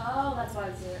 Oh, that's why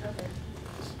it's 0. Okay.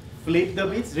 Flip the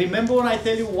bits. Remember when I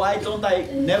tell you why don't I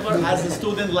never as a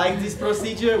student like this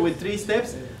procedure with 3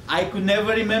 steps? I could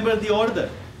never remember the order.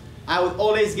 I would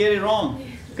always get it wrong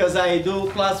because I do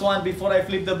class 1 before I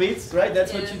flip the bits, right?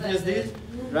 That's what you just did,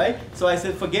 right? So I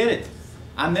said, forget it.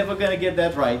 I'm never gonna get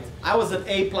that right. I was an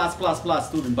A++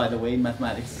 student, by the way, in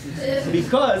mathematics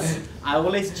because I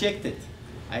always checked it.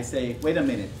 I say, wait a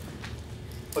minute.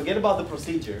 Forget about the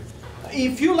procedure.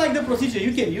 If you like the procedure,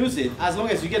 you can use it as long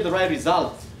as you get the right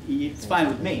result. It's fine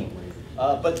with me.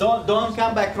 But don't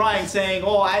come back crying saying,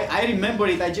 oh, I remember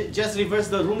it. I just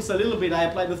reversed the rules a little bit. I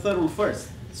applied the third rule first.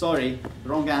 Sorry,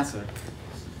 wrong answer.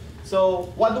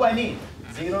 So what do I need?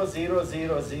 0, 0,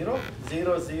 0, 0,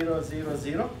 0, 0, 0,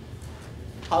 0.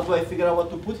 How do I figure out what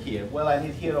to put here? Well, I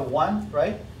need here a 1,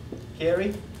 right?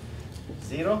 Carry,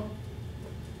 0,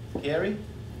 carry,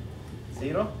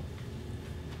 0.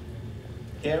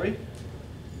 carry,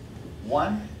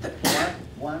 1, 1,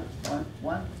 1, 1,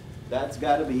 1. That's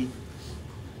got to be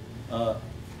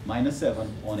 -7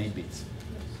 on 8 bits.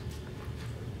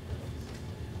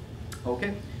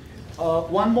 Okay,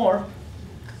 one more.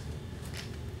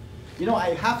 You know,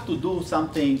 I have to do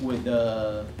something with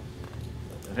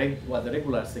what the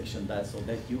regular section does so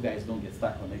that you guys don't get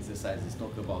stuck on exercises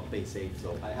talk about base 8.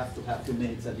 So I have to have 2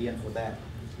 minutes at the end for that.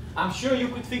 I'm sure you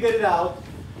could figure it out.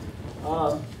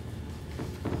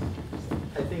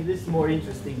 I think this is more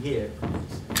interesting here.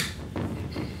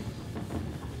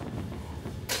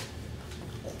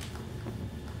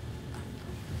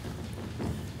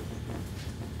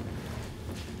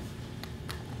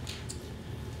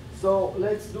 So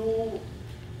let's do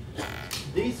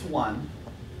this one.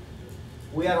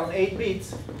 We are on 8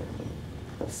 bits,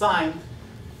 signed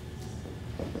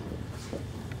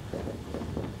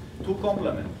to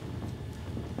complement.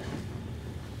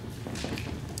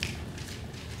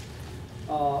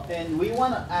 And we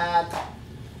want to add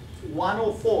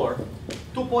 104,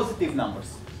 2 positive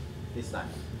numbers this time.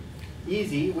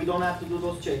 Easy, we don't have to do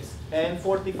those checks. And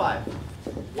 45.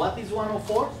 What is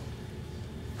 104?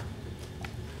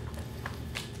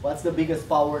 What's the biggest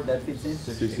power that fits in?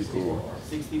 64.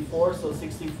 64, so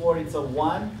 64 it's a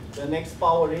 1. The next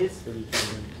power is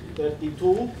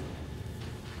 32.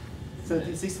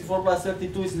 64 plus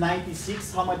 32 is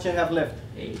 96. How much I have left?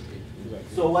 8.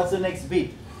 So what's the next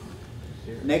bit?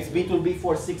 Next bit will be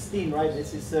for 16, right?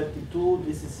 This is 32,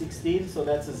 this is 16, so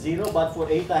that's a 0. But for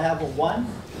 8 I have a 1,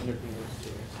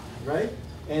 right?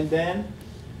 And then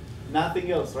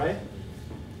nothing else, right?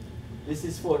 This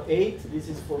is for 8, this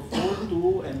is for 4,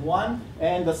 2, and 1.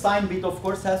 And the sign bit, of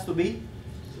course, has to be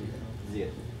 0.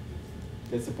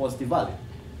 That's a positive value.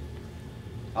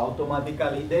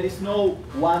 Automatically, there is no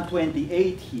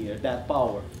 128 here, that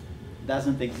power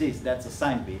doesn't exist. That's a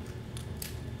sign bit.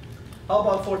 How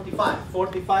about 45?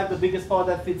 45, the biggest power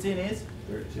that fits in is?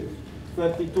 32.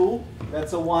 32,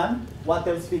 that's a 1. What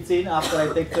else fits in after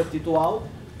I take 32 out?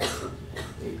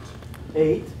 8.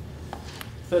 8.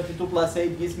 32 plus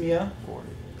 8 gives me a 40.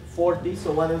 40,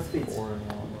 so what else fits? 4 and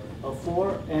 1. A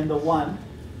 4 and a 1.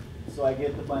 So I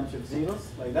get a bunch of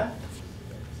zeros, like that.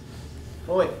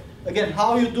 Oh wait, again,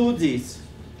 how you do this,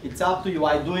 it's up to you.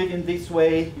 I do it in this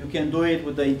way. You can do it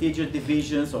with the integer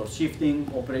divisions or shifting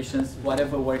operations,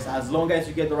 whatever works. As long as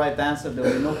you get the right answer, there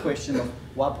will be no question of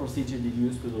what procedure did you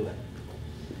use to do that.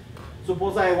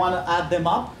 Suppose I want to add them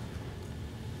up.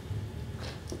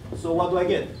 So what do I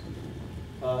get?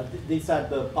 These are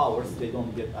the powers, they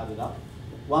don't get added up.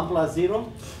 1 plus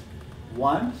 0,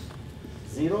 1,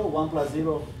 0, 1 plus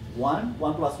 0, 1,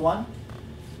 1 plus 1,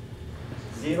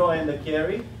 0 and the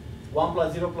carry, 1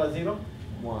 plus 0 plus 0,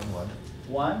 1.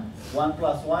 1, 1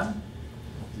 plus 1,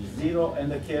 0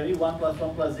 and the carry, 1 plus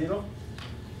 1 plus 0,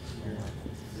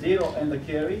 0 and the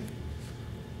carry,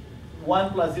 1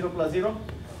 plus 0 plus 0,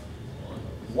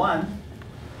 1,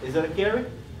 is there a carry?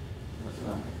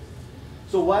 No.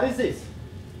 So what is this?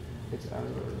 It's out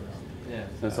of the range. Yeah.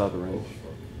 That's out of the range.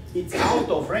 It's out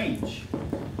of range.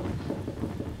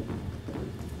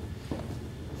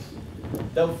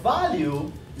 The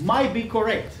value might be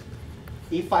correct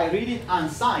if I read it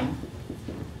unsigned,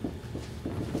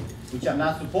 which I'm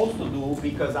not supposed to do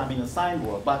because I'm in a signed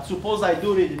world, but suppose I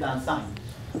do read it unsigned.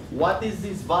 What is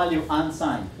this value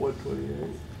unsigned?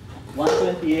 128.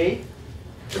 128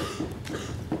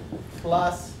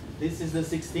 plus, this is the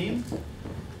 16,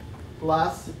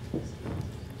 plus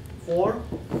 4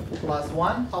 plus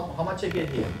 1, how much I get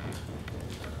here?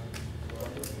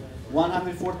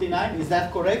 149, is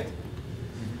that correct?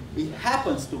 It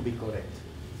happens to be correct.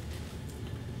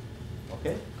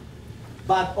 Okay?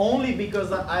 But only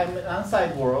because I'm in an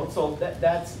unsigned world, so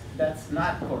that's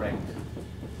not correct.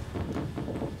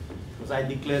 Because I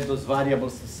declared those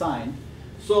variables assigned.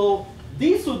 So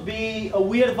this would be a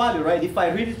weird value, right? If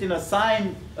I read it in a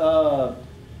signed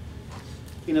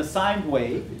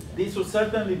way, this would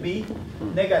certainly be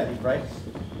negative, right?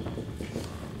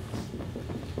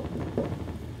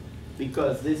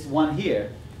 Because this one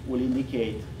here will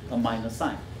indicate a minus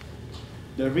sign.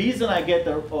 The reason I get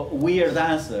a weird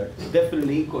answer,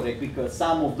 definitely incorrect, because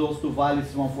sum of those two values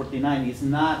is 149 is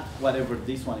not whatever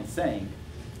this one is saying,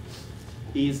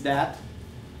 is that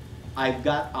I've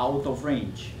got out of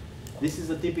range. This is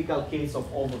a typical case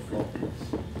of overflow.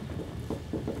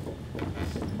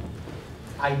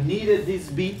 I needed this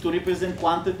bit to represent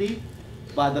quantity,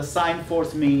 but the sign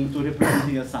forced me into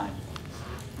representing a sign.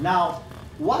 Now,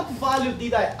 what value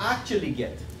did I actually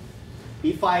get?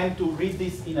 If I am to read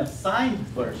this in a signed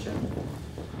version,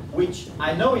 which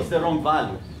I know is the wrong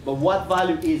value, but what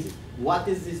value is it? What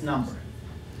is this number?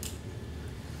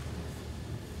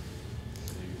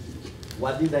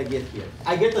 What did I get here?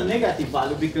 I get a negative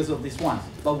value because of this one.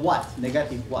 But what?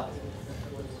 Negative what?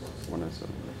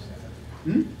 107.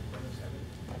 Hmm?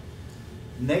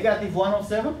 Negative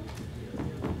 107?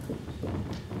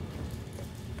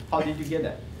 How did you get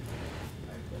that?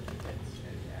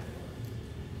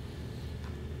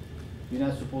 You're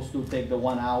not supposed to take the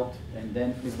one out and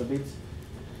then flip the bits?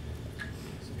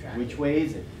 Subtract Which it. way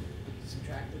is it?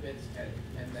 Subtract the bits and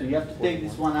then. So you have to take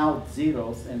this one out,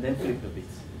 zeros, and then flip the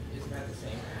bits. Isn't that the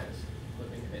same as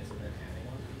flipping the bits and then adding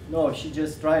one? No, she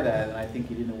just tried that, and I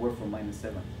think it didn't work for -7. When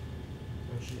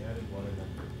she added one and then.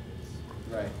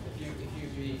 Right. If you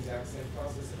do the exact same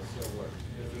process, it'll still work.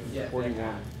 If you Yeah.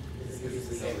 41. It's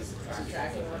the same as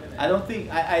Subtracting one and then. I don't think,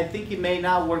 I think it may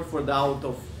not work for the out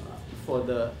of, for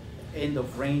the end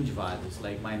of range values,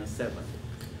 like -7.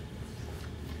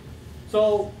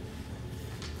 So,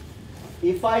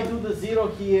 if I do the 0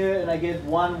 here and I get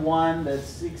 1, 1, that's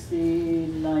 60,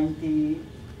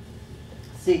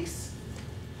 96,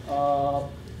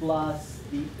 plus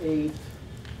the 8,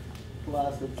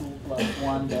 plus the 2, plus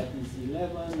 1, that is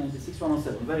 11, 96,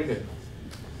 107, very good.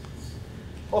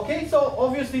 Okay, so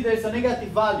obviously there's a negative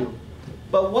value,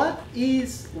 but what's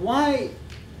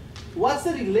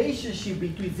the relationship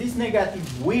between this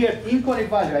negative, weird, incorrect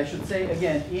value? I should say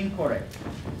again, incorrect.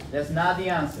 That's not the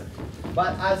answer.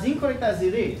 But as incorrect as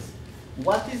it is,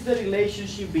 what is the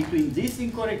relationship between this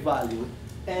incorrect value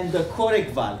and the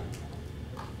correct value?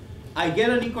 I get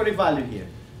an incorrect value here,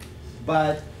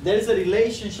 but there's a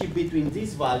relationship between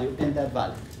this value and that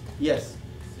value. Yes?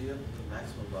 So you have the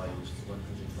maximum value, which is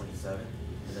 127,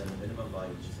 and then the minimum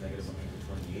value, which is negative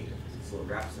 128. So it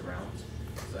wraps around.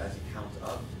 So as you count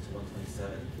up to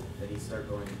 127, then you start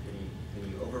going, then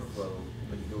you overflow.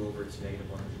 When you go over to negative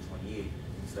 128,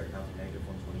 you start counting negative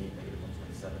 128, negative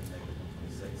 127, negative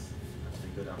 126.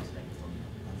 Until you go down to negative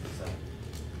 107.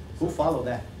 Who followed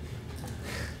that?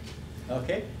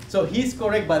 Okay, so he's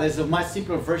correct, but there's a much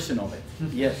simpler version of it.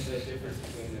 Yes. The difference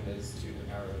between them is 2 to the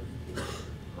power of.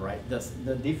 Right,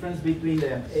 the difference between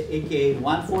them, aka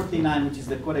 149, which is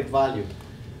the correct value,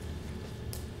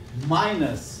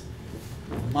 minus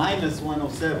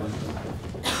 107,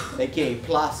 aka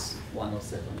plus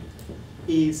 107,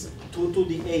 is 2 to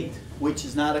the 8, which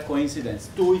is not a coincidence.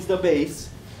 2 is the base,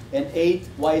 and 8,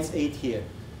 why is 8 here?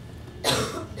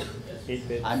 8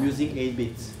 bits. I'm using 8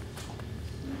 bits.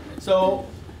 So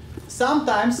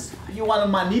sometimes you want to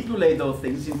manipulate those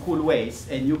things in cool ways,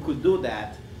 and you could do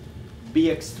that. Be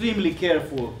extremely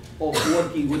careful of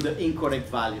working with the incorrect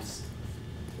values.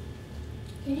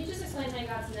 Can you just explain how you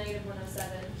got to negative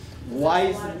 107?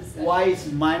 Why is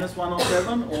minus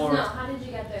 107 or No, how did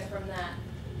you get there from that?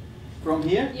 from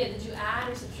here? Yeah, did you add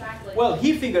or subtract? Like, Well,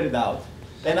 he figured it out,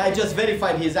 and I just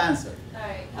verified his answer.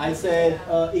 Alright. I said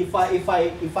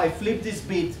if I flip this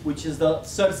bit, which is the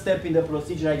third step in the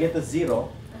procedure, I get a 0.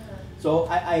 So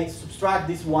I subtract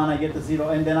this 1, I get a 0,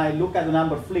 and then I look at the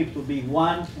number flipped to be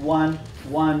 1, 1,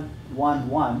 1, 1,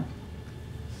 1.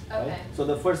 Okay. Right? So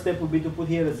the first step would be to put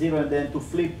here a 0, and then to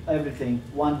flip everything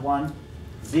 1, 1,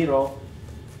 0,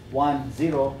 1,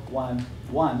 0, 1,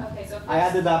 1. Okay, so I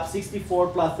added up 64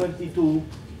 plus 32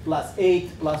 plus 8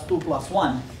 plus 2 plus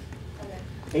 1. Okay.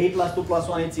 8 plus 2 plus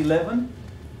 1 is 11,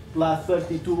 plus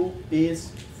 32 is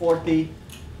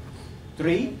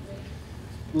 43,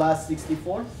 plus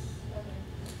 64,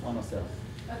 107.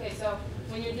 Okay, so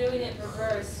when you're doing it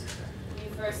reverse, you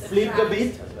first Flip the subtract,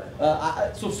 bit,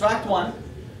 subtract 1,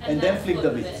 and then flip the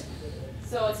bit.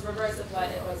 So it's reverse of what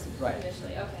it was Right.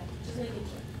 initially. Okay, just making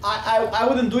sure. I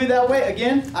wouldn't do it that way.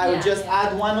 Again, I would Yeah, just yeah.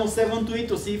 add 107 to it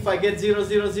to see if I get 0,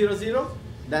 0, 0, 0.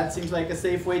 That seems like a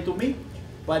safe way to me.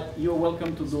 But you're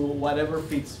welcome to do whatever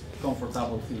feels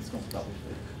comfortable for you.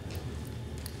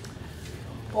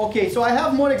 Okay, so I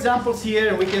have more examples here,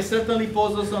 and we can certainly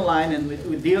post those online, and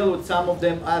we deal with some of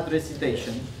them at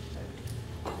recitation.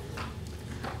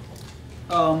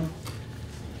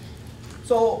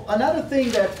 So another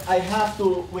thing that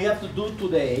we have to do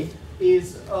today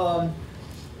is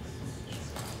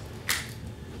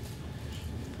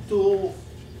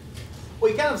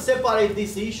we kind of separate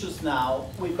these issues now.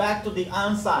 We're back to the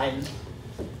unsigned.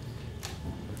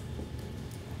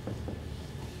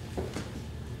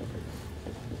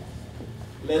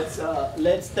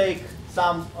 Let's take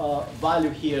some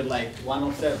value here like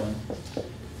 107,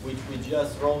 which we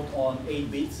just wrote on 8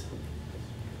 bits.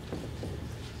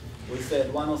 We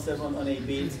said 107 on 8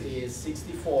 bits is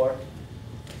 64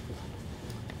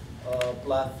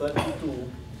 plus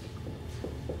 32,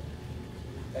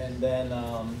 and then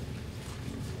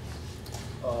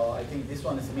I think this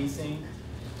one is missing,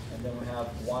 and then we have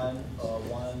 1,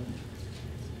 1,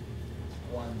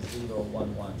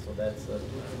 1011. So that's 2 to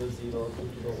the 0, 2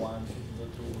 to the 1, 2 to the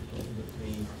 2, 2 to the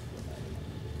 3,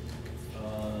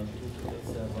 2 to the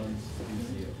 7,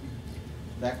 3, 0.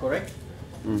 Is that correct?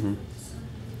 Mm-hmm.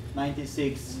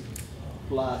 96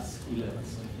 plus 11.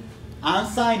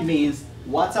 Unsigned means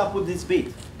what's up with this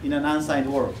bit in an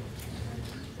unsigned world?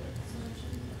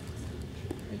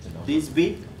 This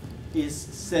bit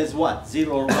says what?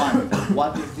 0 or 1.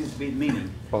 What is this bit meaning?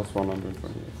 Plus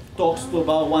 128. Talks to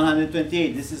about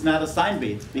 128. This is not a signed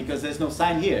bit because there's no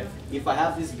sign here. If I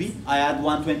have this bit, I add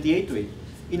 128 to it.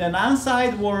 In an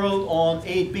unsigned world on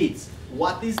 8 bits,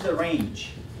 what is the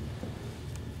range?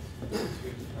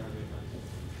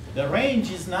 The range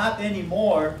is not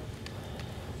anymore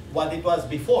what it was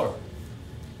before.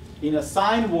 In a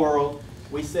signed world,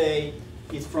 we say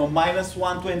it's from minus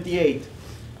 128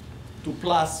 to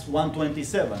plus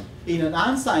 127. In an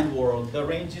unsigned world, the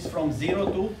range is from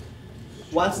 0 to,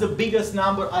 what's the biggest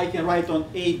number I can write on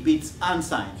 8 bits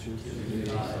unsigned?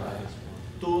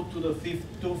 2 to the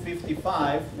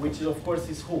 255, which of course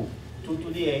is who? 2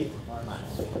 to the 8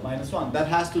 minus 1. That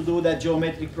has to do with that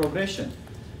geometric progression.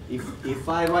 If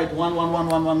I write 1, 1, 1,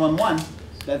 1, 1, 1, 1,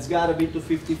 that's got to be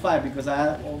 255 because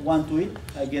I add 1 to it,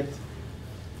 I get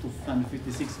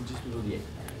 256 just to the 8.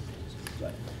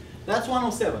 Right. That's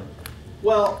 107.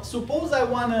 Well, suppose I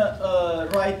want to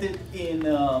write it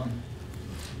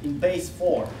in base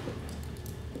 4.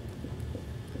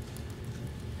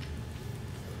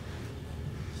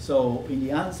 So in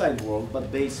the unsigned world,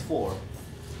 but base 4.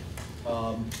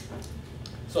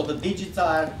 So the digits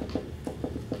are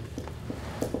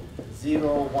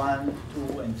 0, 1,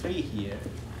 2, and 3 here.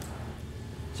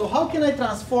 So how can I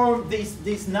transform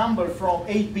this number from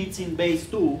 8 bits in base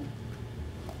 2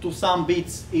 to some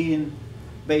bits in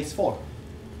base 4?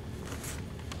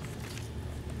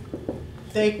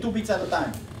 Take 2 bits at a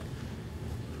time.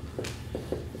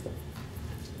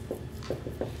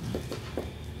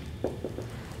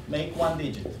 Make 1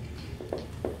 digit.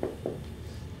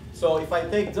 So if I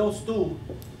take those 2,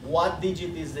 what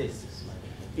digit is this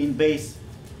in base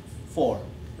 4?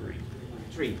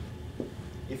 3.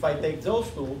 If I take those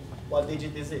 2, what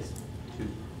digit is this?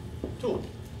 2.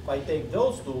 If I take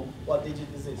those 2, what digit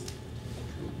is this? 2.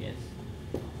 Yes.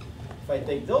 If I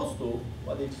take those 2,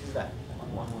 what digit is that?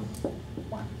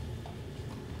 1.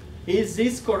 Is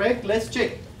this correct? Let's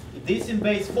check. This in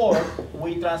base 4,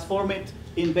 we transform it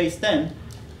in base 10.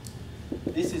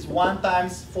 This is 1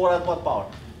 times 4 at what power?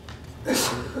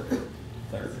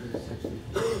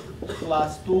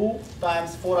 Plus 2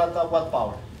 times 4 at what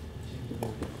power?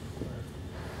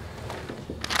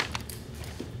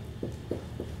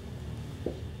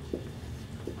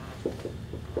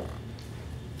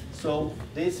 So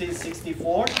this is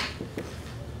 64.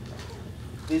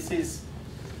 This is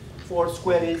 4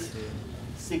 squared is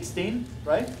 16,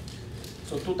 right?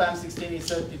 So 2 times 16 is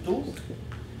 32.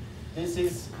 This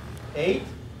is 8,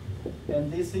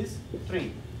 and this is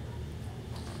 3.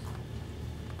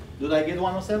 Did I get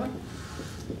 107?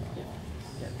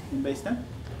 In base 10?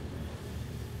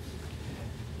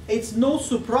 It's no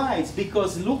surprise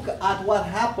because look at what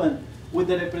happened with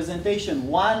the representation.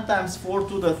 1 times 4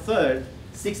 to the third,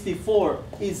 64,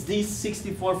 is this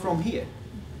 64 from here.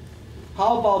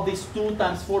 How about this 2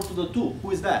 times 4 to the 2?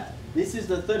 Who is that? This is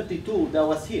the 32 that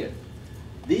was here.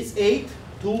 This 8,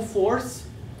 2 fourths,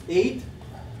 8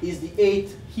 is the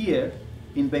 8 here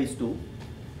in base 2.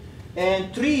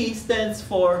 And 3 stands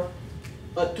for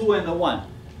a 2 and a 1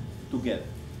 together.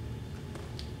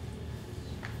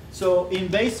 So in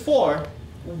base 4,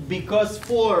 because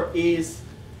 4 is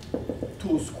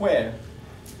 2 squared,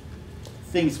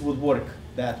 things would work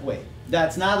that way.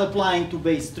 That's not applying to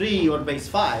base 3 or base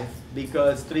 5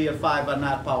 because 3 or 5 are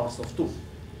not powers of 2.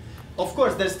 Of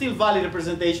course, there's still valid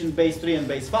representation base 3 and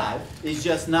base 5. It's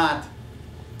just not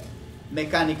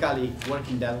mechanically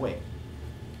working that way.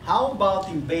 How about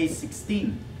in base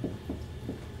 16?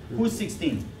 Who's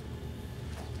 16?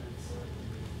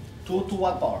 2 to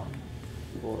what power?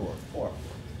 4.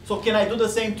 So can I do the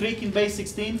same trick in base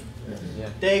 16? Yeah.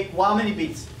 Take how many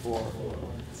bits?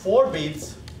 4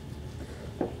 bits.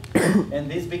 And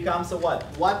this becomes a what?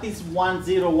 What is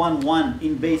 1011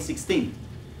 in base 16?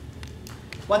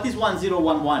 What is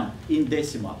 1011 in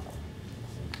decimal?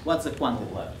 What's the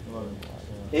quantity?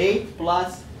 8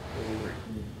 plus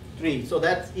 3. So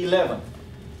that's 11.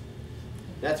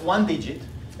 That's 1 digit.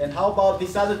 And how about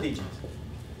this other digit?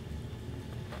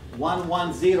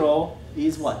 110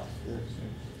 is what?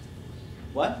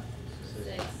 What?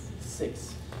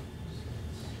 6.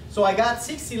 So I got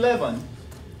 611.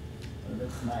 Oh,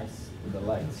 that's nice with the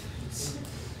lights.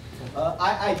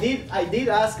 I did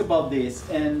ask about this,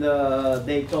 and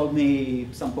they told me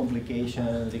some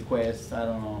complication requests. I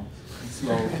don't know, it's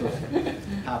slow to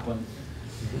happen.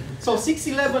 So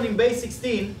 611 in base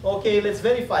 16. Okay, let's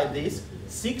verify this.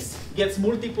 6 gets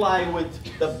multiplied with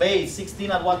the base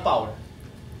 16 at what power?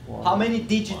 How many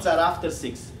digits are after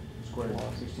 6? Squared.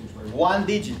 16 squared. 1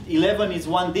 digit. 11 is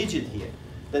 1 digit here.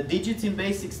 The digits in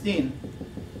base 16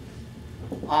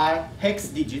 are hex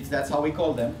digits, that's how we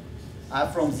call them. Are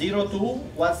from 0 to,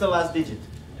 what's the last digit?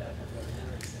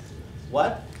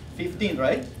 What? 15,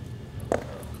 right?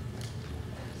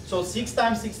 So 6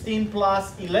 times 16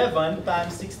 plus 11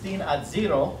 times 16 at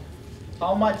 0.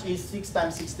 How much is 6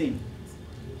 times 16?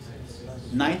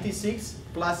 96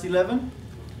 plus 11?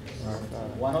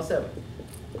 107.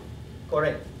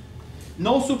 Correct.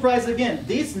 No surprise again.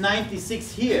 This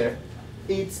 96 here,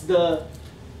 it's the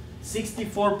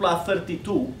 64 plus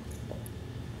 32.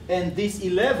 And this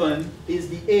 11 is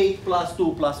the 8 plus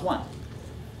 2 plus 1.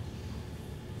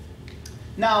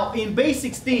 Now, in base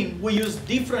 16, we use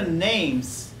different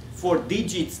names for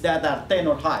digits that are 10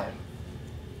 or higher.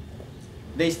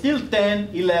 They still 10,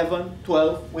 11,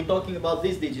 12. We're talking about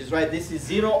these digits, right? This is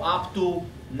 0 up to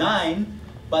 9,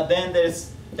 but then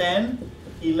there's 10,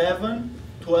 11,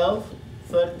 12,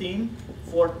 13,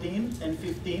 14, and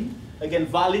 15. Again,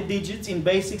 valid digits in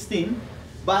base 16.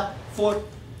 But for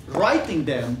writing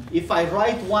them, if I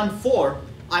write 1, 4,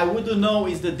 I wouldn't know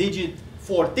is the digit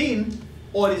 14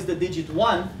 or is the digit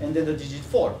 1 and then the digit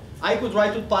 4. I could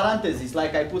write with parentheses,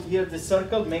 like I put here the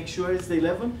circle, make sure it's the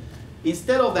 11.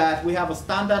 Instead of that, we have a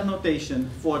standard notation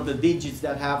for the digits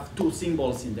that have 2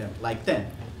 symbols in them, like 10.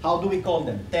 How do we call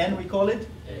them? 10, we call it?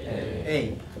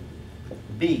 A,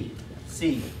 B,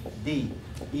 C, D,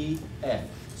 E, F.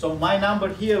 So my number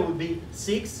here would be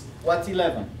 6, what's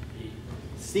 11?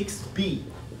 6B.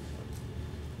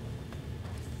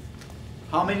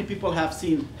 How many people have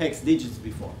seen hex digits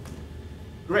before?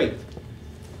 Great.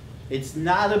 It's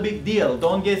not a big deal.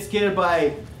 Don't get scared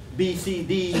by B, C,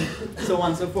 D, so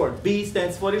on and so forth. B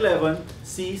stands for 11,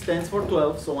 C stands for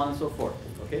 12, so on and so forth.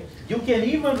 Okay? You can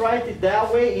even write it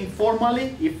that way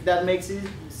informally, if that makes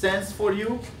sense for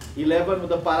you. 11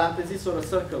 with a parenthesis or a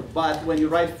circle. But when you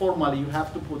write formally, you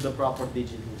have to put the proper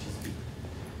digit, which is B.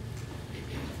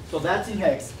 So that's in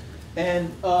hex.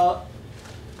 And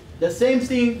the same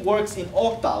thing works in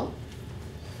octal.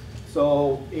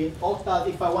 So in octal,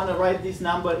 if I want to write this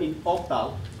number in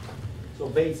octal, so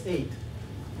base 8.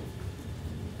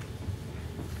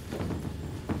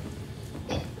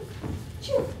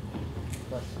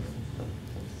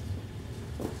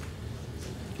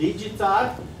 Digits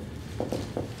are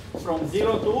from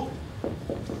 0 to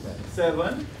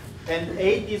 7, and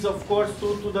 8 is of course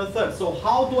 2 to the third. So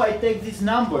how do I take this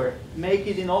number, make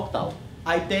it in octal?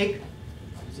 I take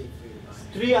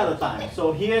 3 at a time.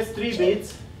 So here's 3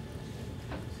 bits.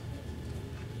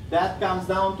 That comes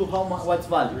down to how much? What's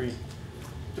value?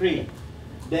 3.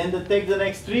 Then take the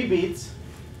next 3 bits.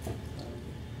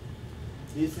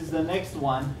 This is the next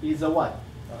one. Is a what?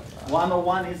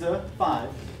 101 is a 5.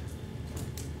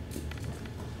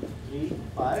 3,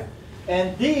 5.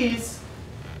 And this,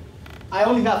 I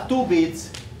only have 2 bits.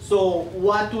 So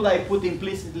what would I put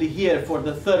implicitly here for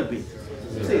the third bit?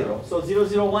 0. So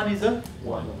 001 is a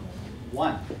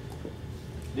 1.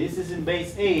 This is in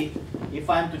base 8. If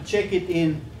I'm to check it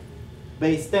in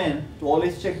base 10, to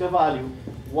always check the value,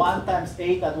 1 times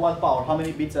 8 at what power? How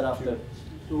many bits are after?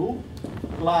 2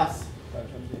 plus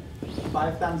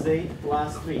 5 times 8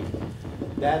 plus 3.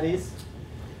 That is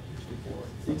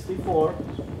 64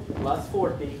 plus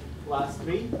 40 plus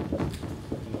 3,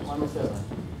 107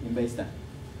 in base 10.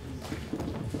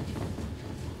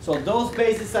 So those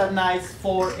bases are nice,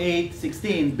 4, 8,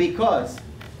 16, because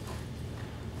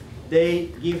they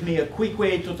give me a quick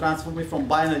way to transform it from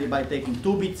binary by taking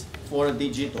 2 bits for a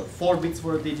digit, or 4 bits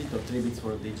for a digit, or 3 bits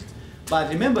for a digit. But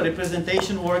remember,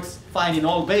 representation works fine in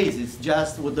all bases,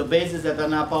 just with the bases that are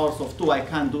now powers of 2, I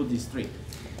can't do this trick.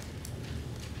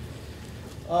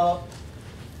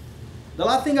 The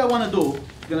last thing I want to do,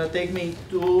 it's going to take me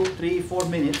 2, 3, 4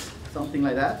 minutes, something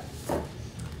like that,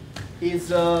 is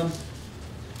to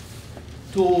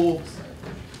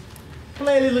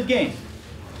play a little game.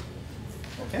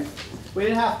 Okay? We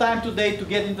didn't have time today to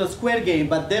get into the square game,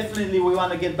 but definitely we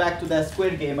want to get back to that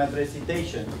square game at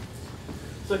recitation.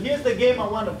 So here's the game I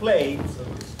want to play.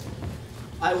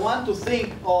 I want to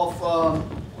think of,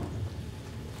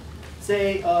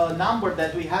 say, a number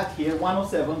that we had here,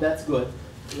 107, that's good.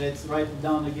 Let's write it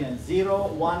down again. 0,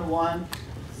 1, 1,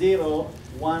 0,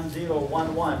 1, 0,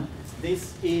 1, 1.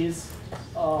 This is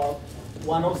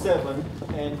 107,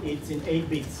 and it's in 8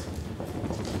 bits.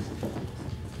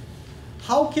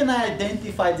 how can I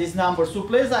identify this number?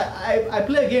 Suppose I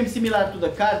play a game similar to the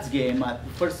cards game at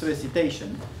first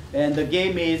recitation. And the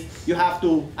game is, you have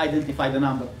to identify the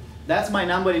number. That's my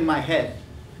number in my head.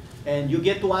 And you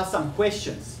get to ask some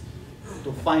questions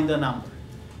to find the number.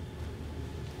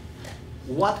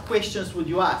 What questions would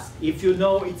you ask if you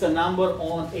know it's a number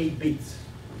on 8 bits?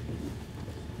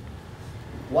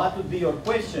 What would be your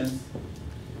questions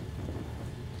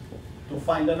to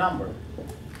find a number?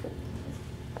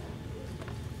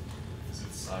 Is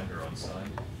it signed or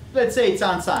unsigned? Let's say it's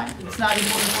unsigned. It's not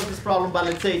important for this problem, but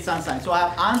let's say it's unsigned. So I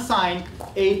have unsigned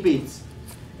 8 bits.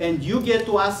 And you get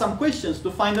to ask some questions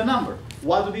to find a number.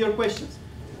 What would be your questions? Is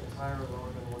it higher or lower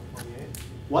than 128?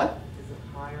 What? Is it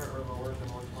higher or lower than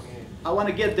 128? I want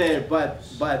to get there, but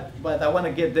I want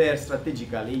to get there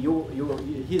strategically.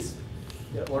 He's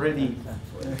already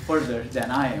further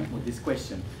than I am with this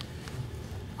question.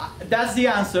 That's the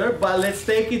answer, but let's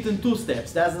take it in 2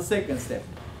 steps. That's the second step.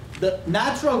 The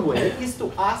natural way is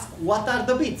to ask what are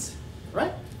the bits,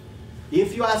 right?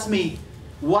 If you ask me,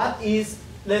 what is,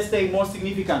 let's say, more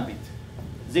significant bit?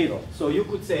 0. So you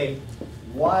could say,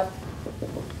 what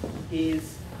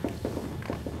is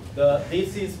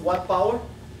this is what power?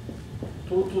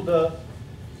 2 to the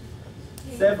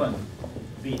 7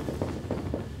 bit.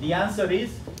 The answer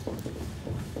is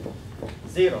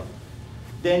 0.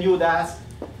 Then you would ask,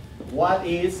 what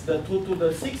is the 2 to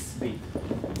the 6 bit?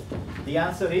 The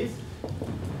answer is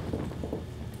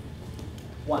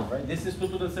 1, right? This is 2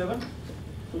 to the 7,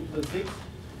 2 to the 6,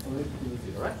 or 2 to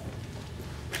the 0, right?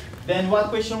 Then what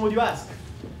question would you ask?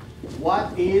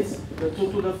 What is the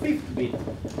 2 to the 5th bit?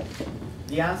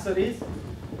 The answer is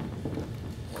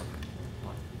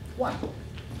 1.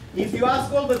 If you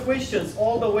ask all the questions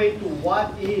all the way to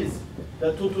what is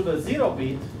the 2 to the 0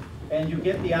 bit, and you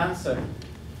get the answer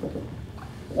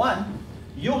 1,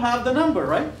 you have the number,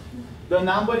 right? The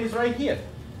number is right here.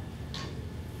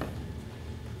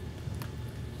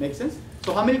 Make sense?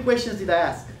 So how many questions did I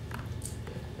ask?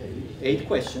 8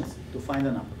 questions to find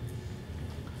a number.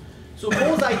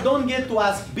 Suppose I don't get to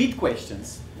ask bit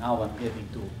questions. Now I'm getting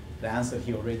to the answer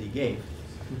he already gave.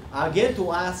 I get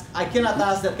to ask, I cannot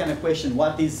ask that kind of question,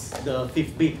 what is the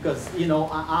 5th bit? Because, you know,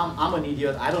 I'm an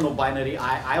idiot. I don't know binary.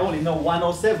 I only know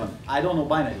 107. I don't know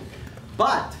binary.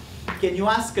 But can you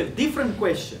ask a different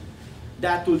question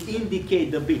that would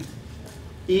indicate the bit?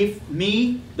 If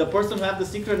me, the person who have the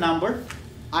secret number,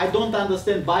 I don't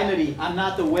understand binary, I'm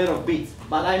not aware of bits,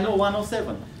 but I know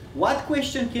 107. What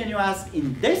question can you ask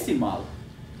in decimal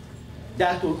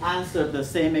that will answer the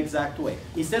same exact way?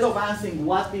 Instead of answering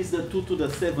what is the 2 to the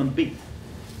 7 bit,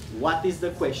 what is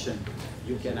the question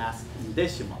you can ask in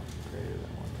decimal?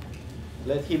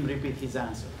 Let him repeat his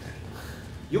answer.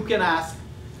 You can ask,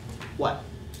 what?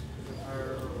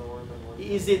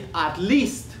 Is it at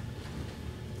least,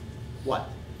 what?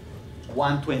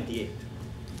 128.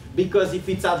 Because if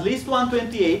it's at least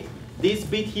 128, this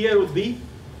bit here would be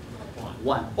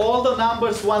 1. All the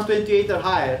numbers 128 or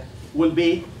higher will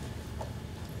be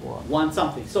 1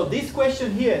 something. So this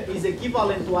question here is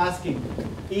equivalent to asking,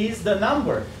 is the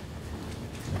number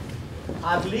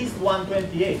at least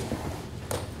 128?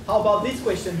 How about this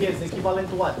question here is equivalent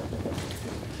to what?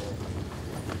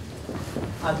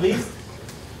 At least?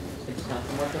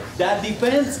 That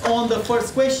depends on the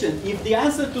first question. If the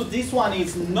answer to this one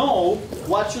is no,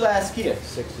 what should I ask here?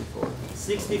 64.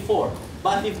 64.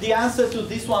 But if the answer to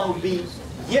this one would be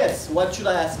yes, what should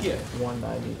I ask here?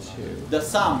 192. The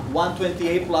sum,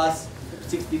 128 plus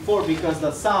 64, because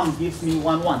the sum gives me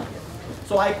 1.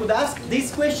 So I could ask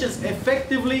these questions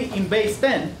effectively in base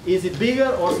 10. Is it bigger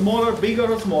or smaller,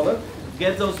 bigger or smaller?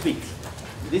 Get those bits.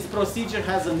 This procedure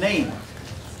has a name.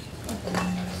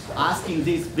 Asking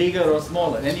this bigger or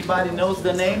smaller. Anybody knows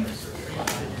the name?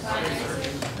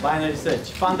 Binary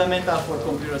search. Fundamental for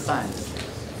computer science.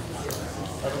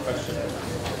 I have a question.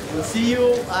 We'll see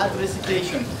you at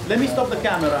recitation. Let me stop the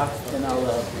camera and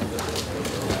I'll...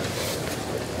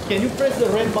 Can you press the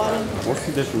red button? What's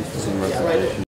the difference between Yeah, right. recitation